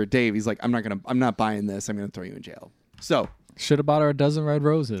officer, Dave, he's like, I'm not buying this. I'm going to throw you in jail. So. Should have bought her a dozen red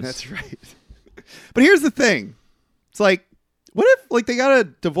roses. That's right. But here's the thing. It's like, what if like they got a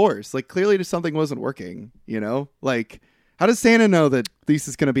divorce? Like, clearly just something wasn't working, you know? Like, how does Santa know that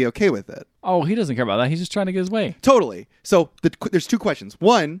Lisa's going to be okay with it? Oh, he doesn't care about that. He's just trying to get his way. Totally. So there's two questions.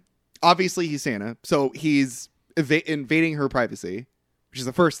 One, obviously he's Santa, so he's invading her privacy, which is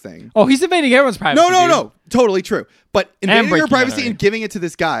the first thing. Oh, he's invading everyone's privacy. No. Totally true. But invading her privacy and giving it to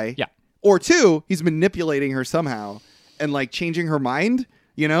this guy. Yeah. Or two, he's manipulating her somehow and like changing her mind,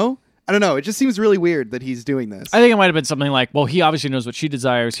 you know? I don't know. It just seems really weird that he's doing this. I think it might have been something like, well, he obviously knows what she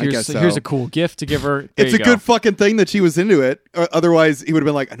desires. Here's a cool gift to give her. It's a good fucking thing that she was into it. Otherwise, he would have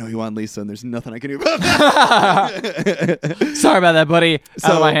been like, I know you want Lisa, and there's nothing I can do about that. Sorry about that, buddy.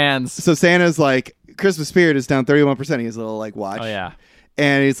 Out of my hands. So Santa's like, Christmas spirit is down 31%. He has a little like watch. Oh, yeah.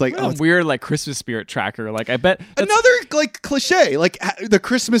 And he's like, oh, weird like Christmas spirit tracker. Like, I bet another like cliche. Like the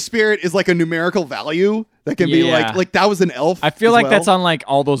Christmas spirit is like a numerical value that can be like that was an elf. I feel like that's on like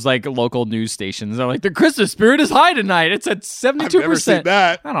all those like local news stations. They're like, the Christmas spirit is high tonight. It's at 72%. I've never seen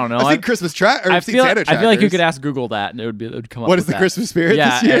that. I don't know. I've seen Christmas Santa trackers. I feel like you could ask Google that, and it would come up. What is the Christmas spirit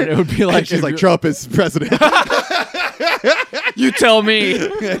this year? And it would be like, she's like, Trump is president. You tell me.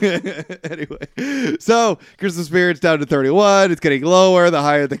 Anyway, so Christmas spirit's down to 31. It's getting lower. The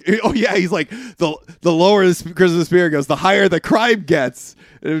higher the he's like the lower the Christmas spirit goes, the higher the crime gets.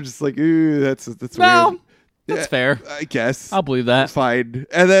 And I'm just like, ooh, that's weird. That's fair. I guess I'll believe that. Fine.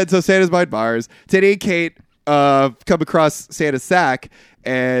 And then so Santa's behind bars. Teddy and Kate come across Santa's sack,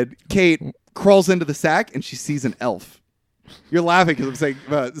 and Kate crawls into the sack and she sees an elf. You're laughing because I'm saying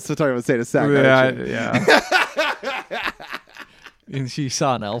talking about Santa's sack. Yeah. And she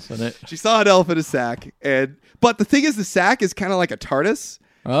saw an elf in it. She saw an elf in a sack, but the thing is, the sack is kind of like a TARDIS.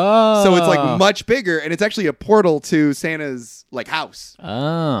 Oh, so it's like much bigger, and it's actually a portal to Santa's like house.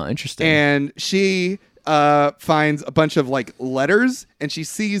 Oh, interesting. And she finds a bunch of like letters, and she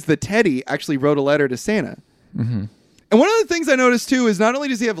sees that Teddy actually wrote a letter to Santa. Mm-hmm. And one of the things I noticed too is not only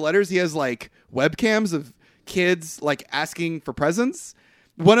does he have letters, he has like webcams of kids like asking for presents,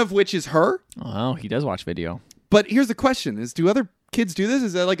 one of which is her. Oh, he does watch video. But here's the question: do other kids do this?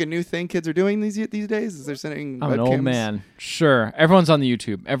 Is that like a new thing kids are doing these days? Is they're sending I'm webcams? an old man. Sure. Everyone's on the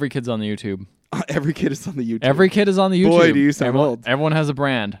YouTube. Every kid's on the YouTube. Every kid is on the YouTube. Every kid is on the YouTube. Boy, do you sound old. Everyone has a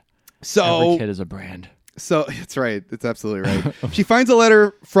brand. So every kid is a brand. So that's right. That's absolutely right. She finds a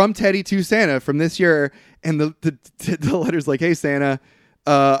letter from Teddy to Santa from this year, and the letter's like, "Hey Santa,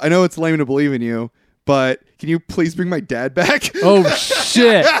 I know it's lame to believe in you, but can you please bring my dad back?" Oh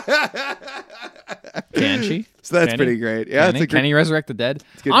shit! Can she? So that's pretty great. Yeah, can he resurrect the dead?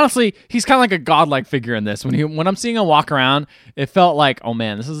 Honestly, he's kind of like a godlike figure in this. When I'm seeing him walk around, it felt like, oh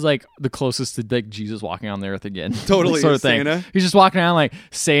man, this is like the closest to like Jesus walking on the earth again. Totally, sort of thing. Santa. He's just walking around like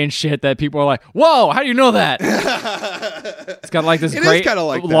saying shit that people are like, "Whoa, how do you know that?" It's got like this great,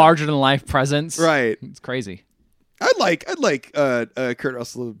 like larger than life presence. Right. It's crazy. I'd like Kurt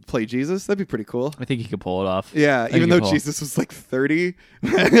Russell to play Jesus. That'd be pretty cool. I think he could pull it off. Yeah, even though Jesus was like 30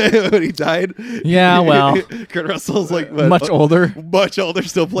 when he died. Yeah, well, Kurt Russell's like much older,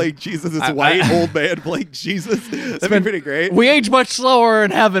 still playing Jesus. It's a white old man playing Jesus. That'd be pretty great. We age much slower in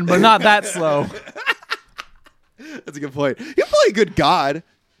heaven, but not that slow. That's a good point. He'd play a good God.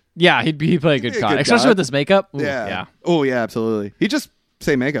 Yeah, he'd play a good God, especially with this makeup. Ooh, yeah. Oh yeah, absolutely. He'd just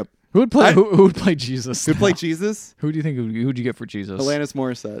say makeup. Who would play? Who would play Jesus? Who'd play Jesus? Who do you think? Who'd you get for Jesus? Alanis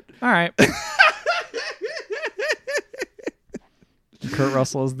Morissette. All right. Kurt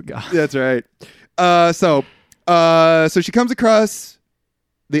Russell is the guy. That's right. So she comes across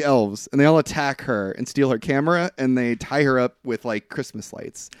the elves, and they all attack her and steal her camera, and they tie her up with like Christmas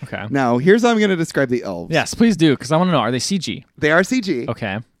lights. Okay. Now here's how I'm going to describe the elves. Yes, please do, because I want to know: are they CG? They are CG.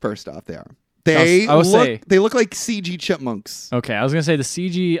 Okay. First off, they are. They look like CG chipmunks. Okay, I was gonna say the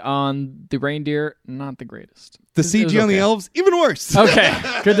CG on the reindeer, not the greatest. The CG on the elves, even worse. Okay,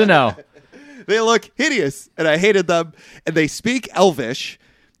 good to know. They look hideous, and I hated them. And they speak Elvish,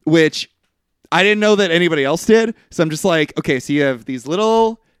 which I didn't know that anybody else did. So I'm just like, okay, so you have these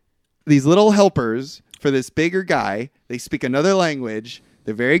little helpers for this bigger guy. They speak another language.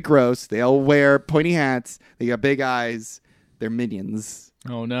 They're very gross. They all wear pointy hats. They got big eyes. They're minions.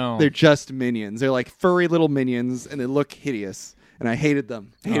 Oh no. They're just minions. They're like furry little minions, and they look hideous. And I hated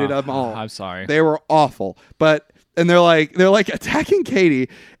them. Hated them all. I'm sorry. They were awful. And they're like attacking Katie,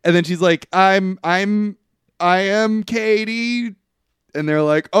 and then she's like, I am Katie. And they're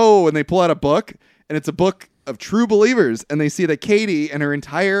like, oh, and they pull out a book, and it's a book of true believers, and they see that Katie and her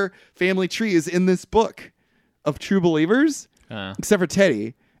entire family tree is in this book of true believers, except for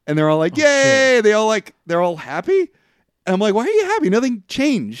Teddy. And they're all like, yay! Shit. They're all happy. And I'm like, why are you happy? Nothing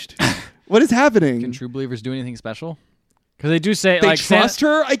changed. What is happening? Can true believers do anything special? Because they do say, they like, trust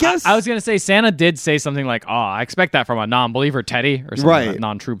her, I guess. I was gonna say Santa did say something like, "Oh, I expect that from a non-believer, Teddy," or something, right? Like a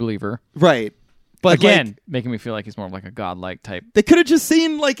non-true believer, right? But again, like, making me feel like he's more of like a godlike type. They could have just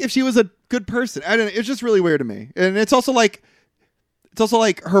seen like if she was a good person. I don't know. It's just really weird to me, and it's also like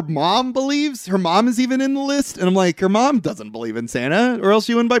her mom believes. Her mom is even in the list, and I'm like, her mom doesn't believe in Santa, or else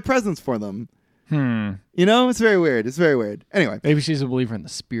she wouldn't buy presents for them. You know, it's very weird. It's very weird. Anyway, maybe she's a believer in the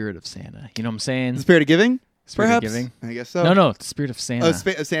spirit of Santa. You know what I'm saying? The spirit of giving. Perhaps? Of giving? I guess so. No, the spirit of Santa. Oh,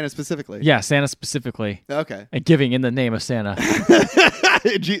 Santa specifically. Yeah, Santa specifically. Okay. And giving in the name of Santa.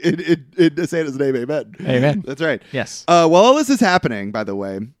 in Santa's name, amen. Amen. That's right. Yes. While all this is happening, by the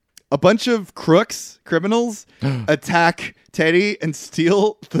way, a bunch of criminals, attack Teddy and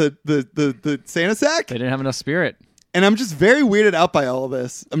steal the Santa sack. They didn't have enough spirit. And I'm just very weirded out by all of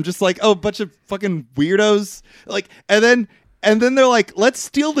this. I'm just like, oh, a bunch of fucking weirdos. Like, and then they're like, let's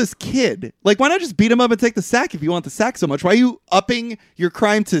steal this kid. Like, why not just beat him up and take the sack if you want the sack so much? Why are you upping your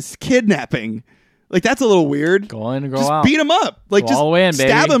crime to kidnapping? Like, that's a little weird. Go in and go just out. beat him up. Like, Go just all the way in,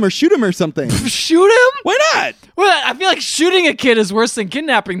 stab baby. him or shoot him or something. Shoot him? Why not? Well, I feel like shooting a kid is worse than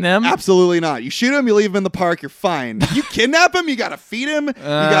kidnapping them. Absolutely not. You shoot him, you leave him in the park, you're fine. You kidnap him, you gotta feed him, you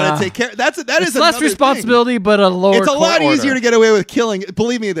gotta take care. That is less responsibility, but a lower. It's a lot order. easier to get away with killing.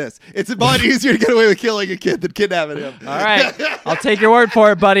 Believe me, this. It's a lot easier to get away with killing a kid than kidnapping him. All right, I'll take your word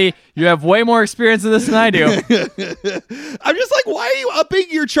for it, buddy. You have way more experience in this than I do. I'm just like, why are you upping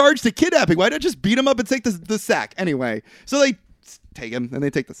your charge to kidnapping? Why not just beat him up and take the sack? Anyway, so they take him and they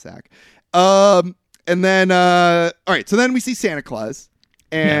take the sack. And then, all right, so then we see Santa Claus,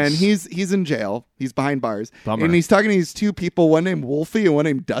 and he's in jail. He's behind bars. Bummer. And he's talking to these two people, one named Wolfie and one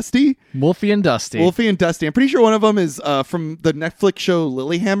named Dusty. Wolfie and Dusty. I'm pretty sure one of them is from the Netflix show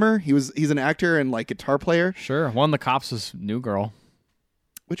Lilyhammer. He's an actor and like guitar player. Sure. One of the cops was New Girl.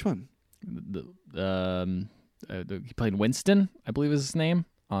 Which one? He played Winston, I believe is his name,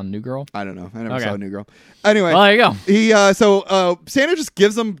 on New Girl. I don't know. I never saw New Girl. Anyway, well, there you go. He so Santa just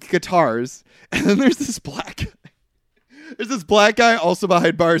gives them guitars, and then there's this black guy also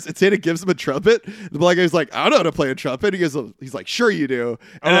behind bars, and Santa gives him a trumpet. The black guy's like, I don't know how to play a trumpet. He's like, sure you do.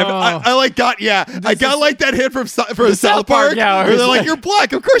 And I got like that hit from South Park. Yeah, where they're like, you're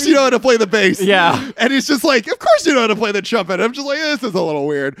black, of course you know how to play the bass. Yeah. And he's just like, of course you know how to play the trumpet. I'm just like, this is a little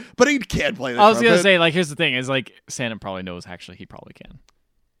weird, but he can play the trumpet. I was gonna say, like, here's the thing: is like Santa probably knows. Actually, he probably can,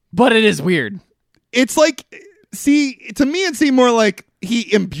 but it is weird. It's like, to me, it seemed more like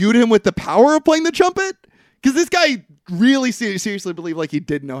he imbued him with the power of playing the trumpet, because this guy really seriously believed like he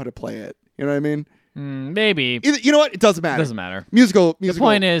didn't know how to play it. You know what I mean? Maybe. You know what? It doesn't matter. It doesn't matter. Musical. The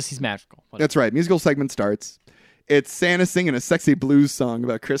point is, he's magical. Whatever. That's right. Musical segment starts. It's Santa singing a sexy blues song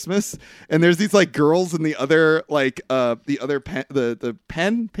about Christmas, and there's these like girls in the other the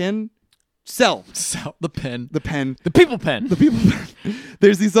people pen.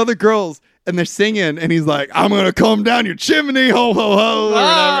 There's these other girls, and they're singing, and he's like, I'm gonna come down your chimney, ho ho ho.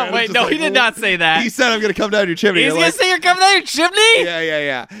 Oh, wait, no, he did not say that. He said, I'm gonna come down your chimney. He's gonna say you're coming down your chimney?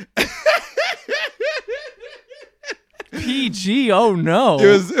 Yeah. PG, oh no.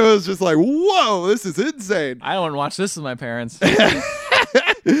 It was just like, whoa, this is insane. I don't want to watch this with my parents.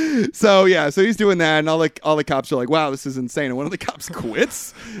 So he's doing that, and all the cops are like, wow, this is insane. And one of the cops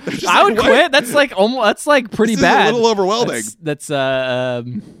quits. I would quit. That's like pretty bad. A little overwhelming. That's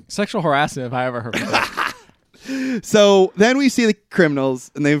sexual harassment if I ever heard of it. So then we see the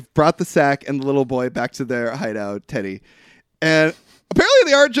criminals, and they've brought the sack and the little boy back to their hideout, Teddy. And apparently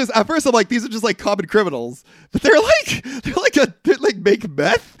they aren't just, at first I'm like, these are just like common criminals, but they're like make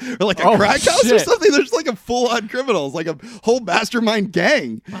meth or like a crack house or something. They're just like a full-on criminals, like a whole mastermind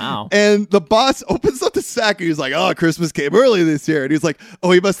gang. Wow. And the boss opens up the sack and he's like, oh, Christmas came early this year. And he's like, oh,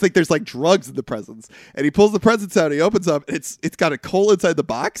 he must think there's like drugs in the presents. And he pulls the presents out and he opens up and it's got a coal inside the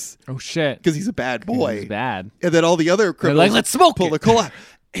box. Oh shit. Because he's a bad boy. He's bad. And then all the other criminals like, let's smoke pull the coal out.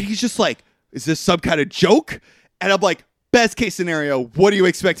 And he's just like, is this some kind of joke? And I'm like, best case scenario, what are you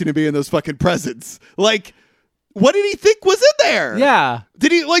expecting to be in those fucking presents? Like, what did he think was in there? Yeah.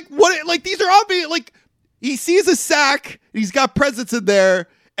 Did he these are obvious, like he sees a sack, he's got presents in there,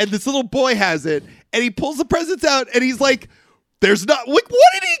 and this little boy has it, and he pulls the presents out and he's like, there's not, like, what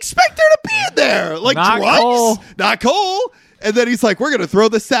did he expect there to be in there? Like, not drugs? Coal. Not coal. And then he's like, we're going to throw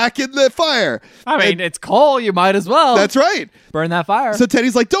the sack in the fire. I mean, it's coal. You might as well. That's right. Burn that fire. So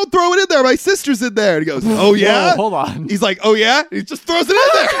Teddy's like, don't throw it in there. My sister's in there. And he goes, oh, yeah? Whoa, hold on. He's like, oh, yeah? And he just throws it in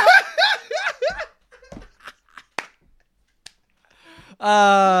there.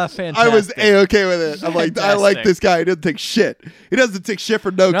 Fantastic. I was A-okay with it. I'm like, I like this guy. He doesn't take shit. He doesn't take shit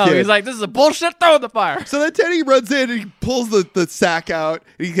for no kid. He's like, this is a bullshit. Throw it in the fire. So then Teddy runs in and he pulls the sack out.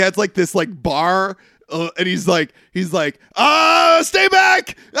 And he has like this like bar. And he's like, stay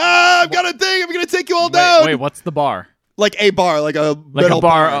back! I've got a thing. I'm gonna take you all down. Wait, what's the bar? Like a bar, like a metal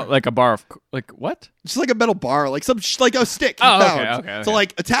bar, like a bar of what? Just like a metal bar, like like a stick he found. Okay. To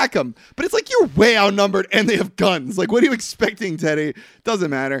like attack him. But it's like you're way outnumbered and they have guns. Like, what are you expecting, Teddy? Doesn't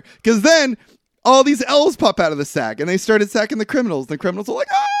matter. Because then all these elves pop out of the sack and they start attacking the criminals. The criminals are like,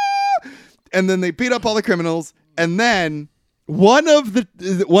 ah! And then they beat up all the criminals, and then one of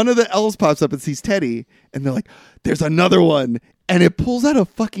the elves pops up and sees Teddy, and they're like, there's another one. And it pulls out a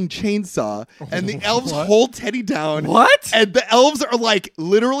fucking chainsaw, and the elves hold Teddy down. What? And the elves are like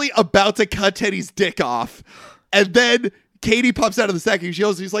literally about to cut Teddy's dick off. And then Katie pops out of the sack and she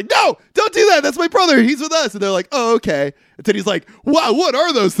yells, he's like, no, don't do that. That's my brother. He's with us. And they're like, oh, okay. And Teddy's like, wow, what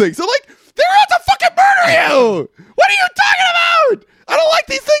are those things? I'm like, they're out to fucking murder you. What are you talking about? I don't like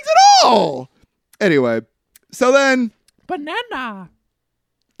these things at all. Anyway, so then. Banana.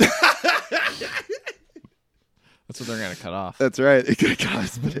 That's what they're going to cut off. That's right. It could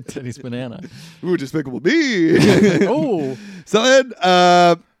have Teddy's banana. Ooh, Despicable Me. Oh. So then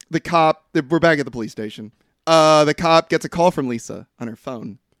the cop, we're back at the police station. The cop gets a call from Lisa on her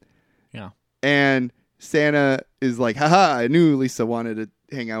phone. Yeah. And Santa is like, haha, I knew Lisa wanted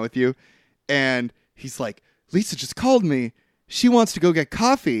to hang out with you. And he's like, Lisa just called me. She wants to go get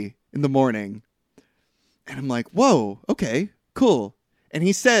coffee in the morning. And I'm like, whoa, okay, cool. And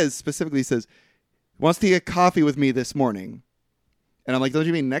he specifically says, wants to get coffee with me this morning. And I'm like, don't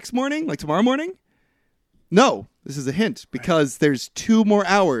you mean next morning? Like tomorrow morning? No, this is a hint because there's 2 more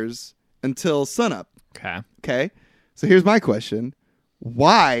hours until sunup. Okay. So here's my question.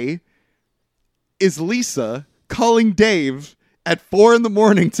 Why is Lisa calling Dave at 4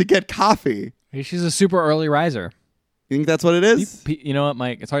 a.m. to get coffee? She's a super early riser. You think that's what it is? You know what,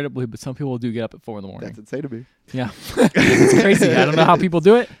 Mike? It's hard to believe, but some people do get up at 4 a.m. That's insane to me. Yeah. It's crazy. I don't know how people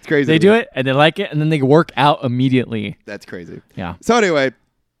do it. It's crazy. They do it, and they like it, and then they work out immediately. That's crazy. Yeah. So anyway,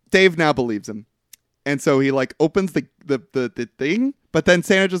 Dave now believes him. And so he like opens the thing, but then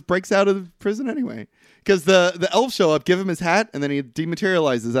Santa just breaks out of prison anyway. Because the elves show up, give him his hat, and then he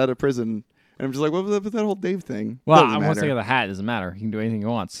dematerializes out of prison. And I'm just like, what was that whole Dave thing? Well, I won't say the hat. It doesn't matter. He can do anything he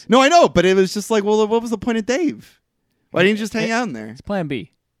wants. No, I know, but it was just like, well, what was the point of Dave? Why didn't you just hang out in there? It's plan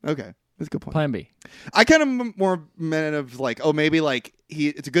B. Okay. That's a good point. Plan B. I kind of more meant of like, oh, maybe like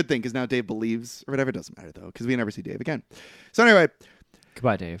it's a good thing because now Dave believes or whatever. It doesn't matter though because we never see Dave again. So anyway.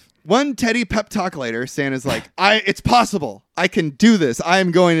 Goodbye, Dave. One Teddy pep talk later, Santa's like, it's possible. I can do this. I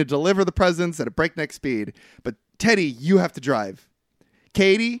am going to deliver the presents at a breakneck speed. But Teddy, you have to drive.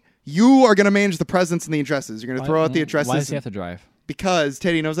 Katie, you are going to manage the presents and the addresses. You're going to throw out the addresses. Why does he have to drive? Because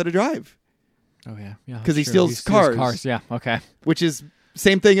Teddy knows how to drive. Oh, yeah. Because he steals cars. Yeah, okay. Which is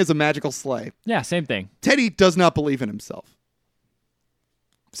same thing as a magical sleigh. Yeah, same thing. Teddy does not believe in himself.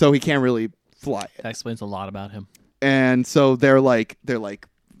 So he can't really fly it. That explains a lot about him. And so they're like,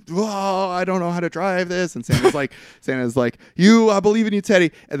 whoa, I don't know how to drive this. And Santa's like, I believe in you,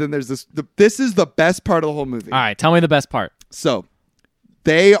 Teddy. And then there's this is the best part of the whole movie. All right, tell me the best part. So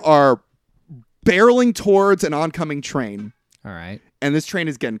they are barreling towards an oncoming train. All right. And this train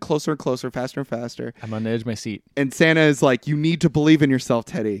is getting closer and closer, faster and faster. I'm on the edge of my seat. And Santa is like, you need to believe in yourself,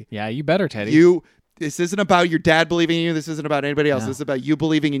 Teddy. Yeah, you better, Teddy. This isn't about your dad believing in you. This isn't about anybody else. No. This is about you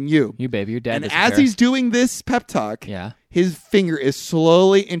believing in you. You, baby. Your dad. And as he's doing this pep talk, his finger is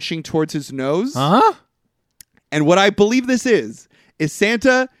slowly inching towards his nose. Huh? And what I believe this is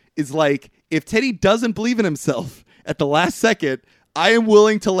Santa is like, if Teddy doesn't believe in himself at the last second, I am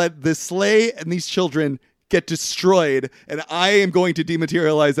willing to let this sleigh and these children get destroyed, and I am going to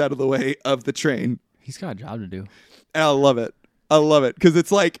dematerialize out of the way of the train. He's got a job to do. And I love it. Because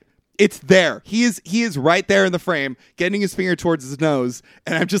it's like, it's there. He is right there in the frame, getting his finger towards his nose.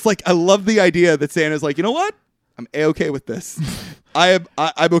 And I'm just like, I love the idea that Santa's like, you know what? I'm A-okay with this. I'm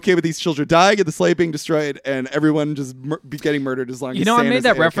okay with these children dying and the sleigh being destroyed and everyone just be getting murdered as long as Santa's I made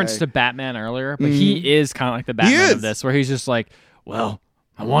that A-okay. reference to Batman earlier, but he is kind of like the Batman of this, where he's just like, well,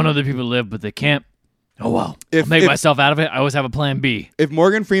 I want other people to live, but they can't. Oh, well, I'll make myself out of it. I always have a plan B. If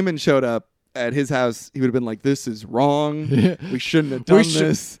Morgan Freeman showed up at his house, he would have been like, this is wrong. We shouldn't have done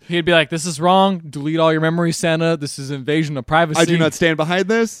this. He'd be like, this is wrong. Delete all your memories, Santa. This is invasion of privacy. I do not stand behind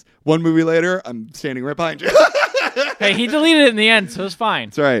this. One movie later, I'm standing right behind you. Hey, he deleted it in the end, so it's fine.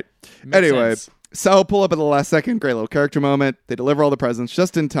 That's right. Anyway, so pull up at the last second. Great little character moment. They deliver all the presents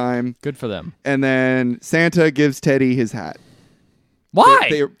just in time. Good for them. And then Santa gives Teddy his hat.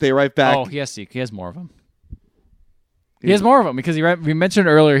 Why? They write back. Oh, he has more of them. He has more of them because we mentioned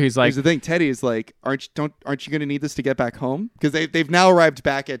earlier. He's like, here's the thing. Teddy is like, aren't you going to need this to get back home? Because they've now arrived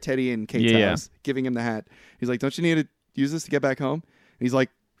back at Teddy and Kate's house, giving him the hat. He's like, don't you need to use this to get back home? And he's like,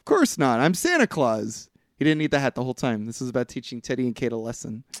 of course not. I'm Santa Claus. He didn't need the hat the whole time. This is about teaching Teddy and Kate a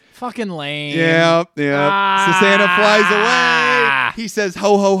lesson. Fucking lame. Yeah. So Santa flies away. He says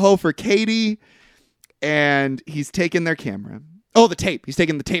ho ho ho for Katie, and he's taken their camera. Oh, the tape. He's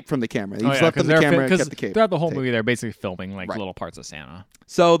taking the tape from the camera. He left them the camera and kept the tape. Throughout the whole movie, they're basically filming little parts of Santa.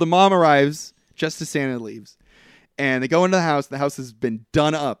 So the mom arrives just as Santa leaves. And they go into the house. The house has been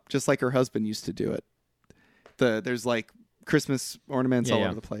done up just like her husband used to do it. There's like Christmas ornaments all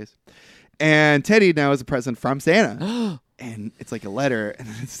over the place. And Teddy now has a present from Santa. And it's like a letter.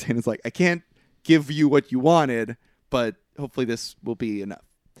 And Santa's like, I can't give you what you wanted, but hopefully this will be enough.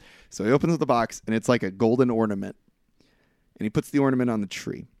 So he opens the box, and it's like a golden ornament. And he puts the ornament on the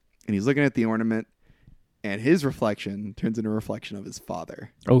tree. And he's looking at the ornament. and his reflection turns into a reflection of his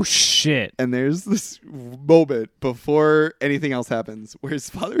father. Oh shit! And there's this moment before anything else happens where his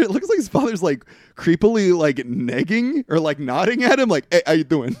father, it looks like his father's like creepily like negging or like nodding at him like, hey, how you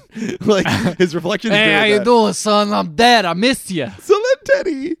doing? Like his reflection is Hey, doing how you that. doing, son? I'm dead. I missed you. So then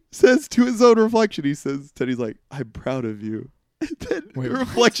Teddy says to his own reflection, Teddy's like, I'm proud of you. And then Wait, the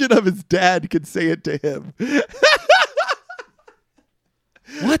reflection of his dad can say it to him.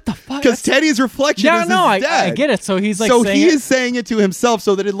 What the fuck? Because Teddy's reflection is his dad. I get it. So he's like, so saying he it. is saying it to himself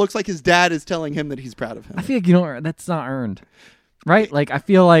so that it looks like his dad is telling him that he's proud of him. I feel like you don't. That's not earned, right? Like I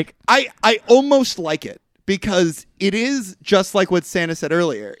feel like I almost like it because it is just like what Santa said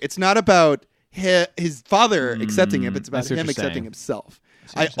earlier. It's not about his father accepting him. It's about him accepting himself.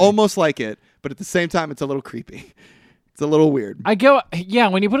 I almost like it, but at the same time, it's a little creepy. It's a little weird. I go, yeah.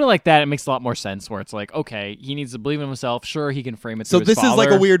 When you put it like that, it makes a lot more sense. Where it's like, okay, he needs to believe in himself. Sure, he can frame it. So through his this is like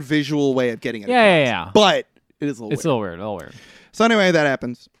father. a weird visual way of getting it. Yeah. But it is a little. It's weird. a little weird. So anyway, that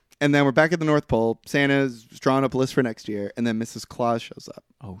happens, and then we're back at the North Pole. Santa's drawing up a list for next year, and then Mrs. Claus shows up.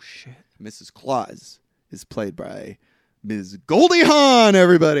 Oh shit! Mrs. Claus is played by Ms. Goldie Hawn.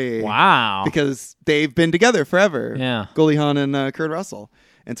 Everybody, Wow. because they've been together forever. Yeah. Goldie Hawn and Kurt Russell,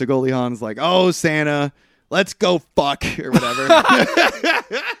 and so Goldie Hawn's like, "Oh, Santa, let's go fuck," or whatever.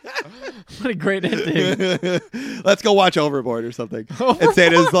 What a great ending. Let's go watch Overboard or something. And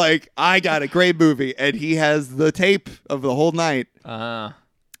Santa's like, I got a great movie. And he has the tape of the whole night.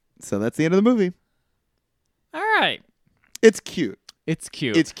 So that's the end of the movie. All right. It's cute. It's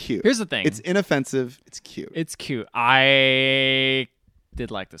cute. It's cute. Here's the thing. It's inoffensive. It's cute. It's cute. I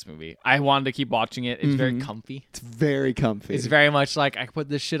did like this movie. I wanted to keep watching it. It's very comfy. It's very comfy. It's very much like I could put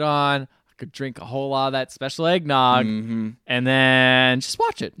this shit on. Could drink a whole lot of that special eggnog and then just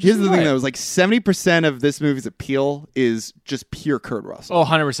watch it. Here's the thing, though. Is like 70% of this movie's appeal is just pure Kurt Russell. Oh,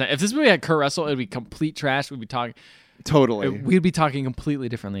 100%. If this movie had Kurt Russell, it would be complete trash. We'd be talking... Totally. We'd be talking completely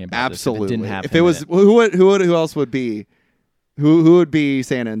differly about Absolutely. this if it didn't have If it was... Who else would be... Who would be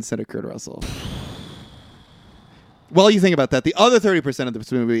Santa instead of Kurt Russell? Well, you think about that. The other 30% of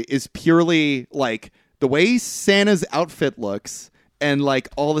this movie is purely like the way Santa's outfit looks and like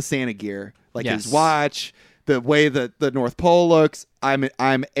all the Santa gear, like his watch, the way that the North Pole looks. I'm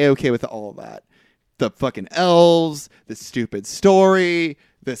A-okay with all of that. The fucking elves, the stupid story,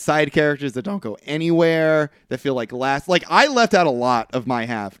 the side characters that don't go anywhere, that feel like last. Like I left out a lot of my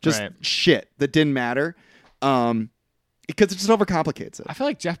half, just shit that didn't matter, because it just overcomplicates it. I feel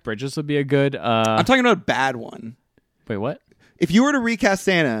like Jeff Bridges would be a good. I'm talking about a bad one. Wait, what? If you were to recast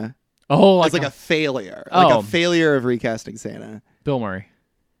Santa, as like a failure, like a failure of recasting Santa. Bill Murray.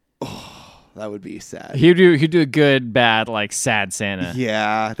 Oh, that would be sad. He'd do a good, bad, like sad Santa.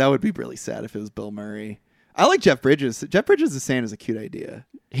 Yeah, that would be really sad if it was Bill Murray. I like Jeff Bridges. Jeff Bridges as Santa's a cute idea.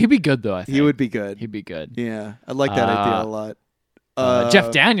 He'd be good though. I think he would be good. He'd be good. Yeah, I like that idea a lot.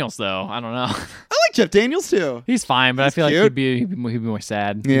 Jeff Daniels though, I don't know. I like Jeff Daniels too. He's fine, but I feel cute. like he'd be more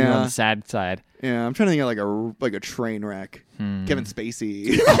sad. He'd be on the sad side. Yeah, I'm trying to think of like a train wreck. Kevin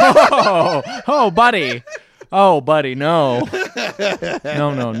Spacey. oh, buddy. Oh, buddy, no. No.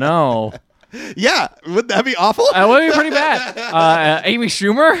 Yeah, wouldn't that be awful? It would be pretty bad. Amy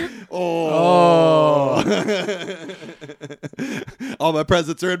Schumer? Oh. All my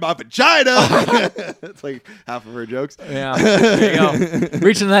presents are in my vagina. That's like half of her jokes. Yeah. There you go.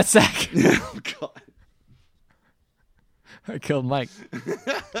 Reach into that sack. Oh, God. I killed Mike.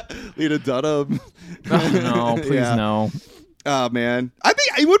 Lena Dunham. Oh, no, please no. Oh, man. I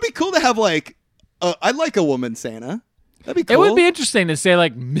think it would be cool to have like, I'd like a woman Santa. That'd be cool. It would be interesting to say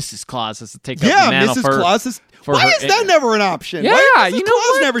like Mrs. Claus has to take up the mantle Mrs. Claus is. Why is that never an option? Yeah, why does Mrs. you know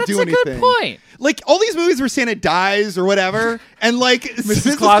Claus what? never That's do a anything? good point. Like all these movies where Santa dies or whatever, and like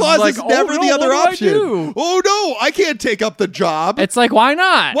Mrs. Claus is like, never the other what option. Oh no, I can't take up the job. It's like, why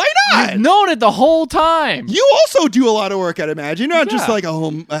not? Why not? You've known it the whole time. You also do a lot of work, I'd imagine. You're not just like a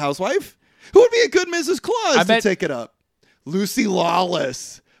housewife. Who would be a good Mrs. Claus to take it up? Lucy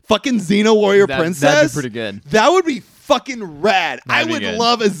Lawless. Fucking Xena Warrior Princess. That'd be pretty good. That would be fucking rad. I would good.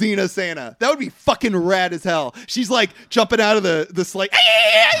 love a Xena Santa. That would be fucking rad as hell. She's like jumping out of the sleigh.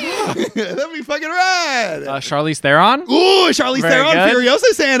 That'd be fucking rad. Charlize Theron? Ooh, Charlize Theron,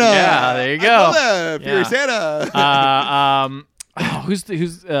 Furiosa Santa. Yeah, there you go. I love that. Fury Santa. Who's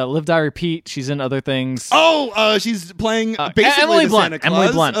Live Die Repeat? She's in other things. Oh, she's playing basically Emily the Blunt. Santa Claus.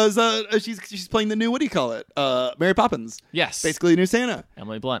 Emily Blunt. She's playing the new, what do you call it? Mary Poppins. Yes. Basically, new Santa.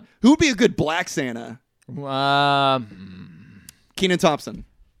 Emily Blunt. Who would be a good black Santa? Kenan Thompson.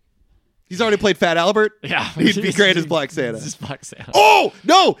 He's already played Fat Albert. Yeah. He'd be great as Black Santa. This is Black Santa. Oh,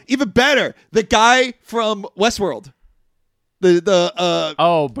 no, even better. The guy from Westworld.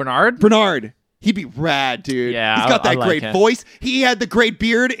 Bernard. Bernard? He'd be rad, dude. Yeah, he's got that like great him. voice. He had the great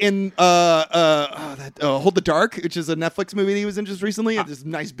beard in Hold the Dark, which is a Netflix movie that he was in just recently. Had this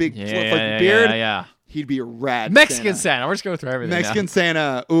nice big beard. Yeah. He'd be a rad Mexican Santa. We're just going through everything. Mexican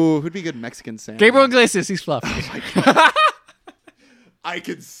Santa. Ooh, who'd be good Mexican Santa? Gabriel Iglesias. He's fluffy. I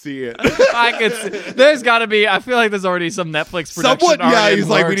could see it. I could see. There's got to be. I feel like there's already some Netflix production. He's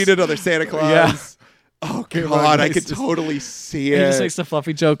like, we need another Santa Claus. Yeah. Oh God, I could totally see it. He just makes the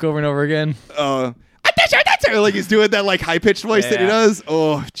fluffy joke over and over again. Like he's doing that like high pitched voice that he does.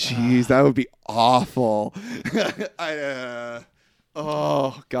 Oh jeez, that would be awful.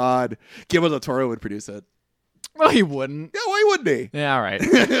 Oh God, Guillermo del Toro would produce it. Well, he wouldn't. Yeah, why wouldn't he? Yeah, all right.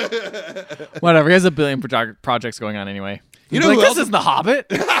 Whatever. He has a billion projects going on anyway. You know, this is The Hobbit.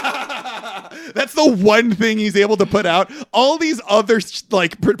 That's the one thing he's able to put out. All these other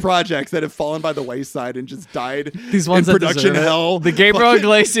projects that have fallen by the wayside and just died. These ones in that production hell. The Gabriel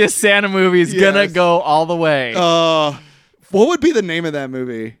Iglesias Santa movie is gonna go all the way. What would be the name of that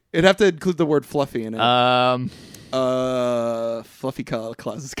movie? It'd have to include the word fluffy in it. Fluffy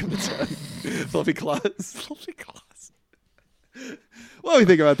Claus is coming soon. Fluffy Claus. Fluffy Claus. What do we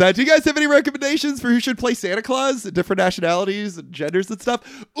think about that? Do you guys have any recommendations for who should play Santa Claus? Different nationalities and genders and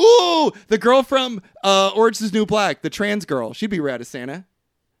stuff? Ooh, the girl from Orange is the New Black, the trans girl. She'd be rad as Santa.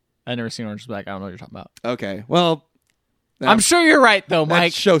 I've never seen Orange is the Black. I don't know what you're talking about. Okay, well. I'm sure you're right, though,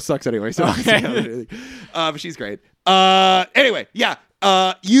 Mike. That show sucks anyway. So okay. But she's great. Anyway, yeah.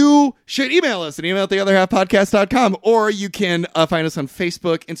 You should email us at email@theotherhalfpodcast.com, or you can find us on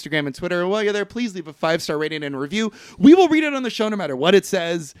Facebook, Instagram, and Twitter. And while you're there, please leave a 5-star rating and review. We will read it on the show no matter what it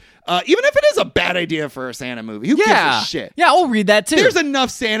says. Even if it is a bad idea for a Santa movie. Who gives a shit? Yeah, we'll read that too. There's enough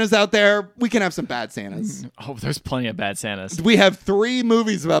Santas out there. We can have some bad Santas. Oh, there's plenty of bad Santas. We have 3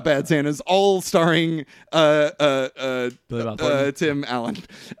 movies about bad Santas, all starring Billy Bob Thornton. Tim Allen.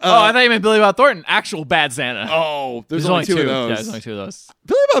 I thought you meant Billy Bob Thornton, actual bad Santa. Oh, there's only 2 of those. Yeah, there's only 2 of those.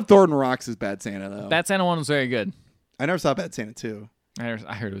 Billy Bob Thornton rocks as Bad Santa, though. Bad Santa one was very good. I never saw Bad Santa 2. I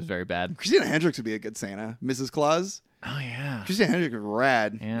heard it was very bad. Christina Hendricks would be a good Santa. Mrs. Claus. Oh, yeah. Christina Hendricks would be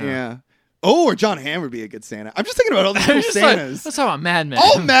rad. Yeah. Oh, or John Hamm would be a good Santa. I'm just thinking about all these cool Santas. Let's talk about Mad Men.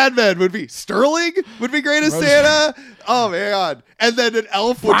 Oh, Mad Men would be. Sterling would be great as Santa. Oh, my God. And then an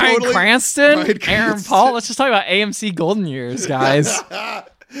elf would Bryan totally... Cranston, Aaron Paul. Let's just talk about AMC Golden Years, guys.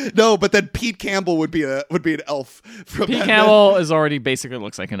 No, but then Pete Campbell would be an elf. Pete Campbell is already basically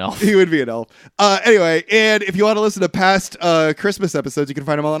looks like an elf. He would be an elf. Anyway, and if you want to listen to past Christmas episodes, you can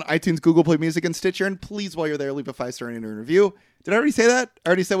find them all on iTunes, Google Play Music, and Stitcher. And please, while you're there, leave a 5-star rating and review. Did I already say that? I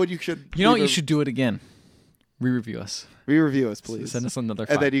already said what you should. You know what? You should do it again. Re-review us. Re-review us, please. Send us another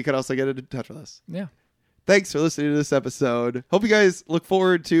 5. And then you can also get in touch with us. Yeah. Thanks for listening to this episode. Hope you guys look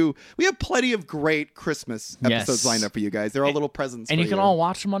forward to... We have plenty of great Christmas episodes lined up for you guys. They're all little presents and for you can all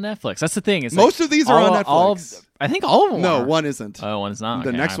watch them on Netflix. That's the thing. It's most of these are on Netflix. I think all of them No, are. one isn't. Oh, one is not.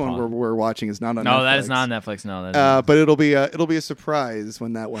 The next one we're watching is not on Netflix. No, that is not on Netflix. No, that but it'll be a surprise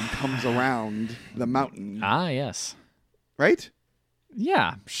when that one comes around the mountain. Ah, yes. Right?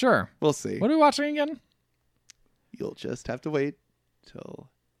 Yeah, sure. We'll see. What are we watching again? You'll just have to wait till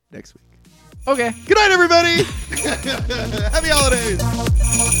next week. Okay. Good night, everybody.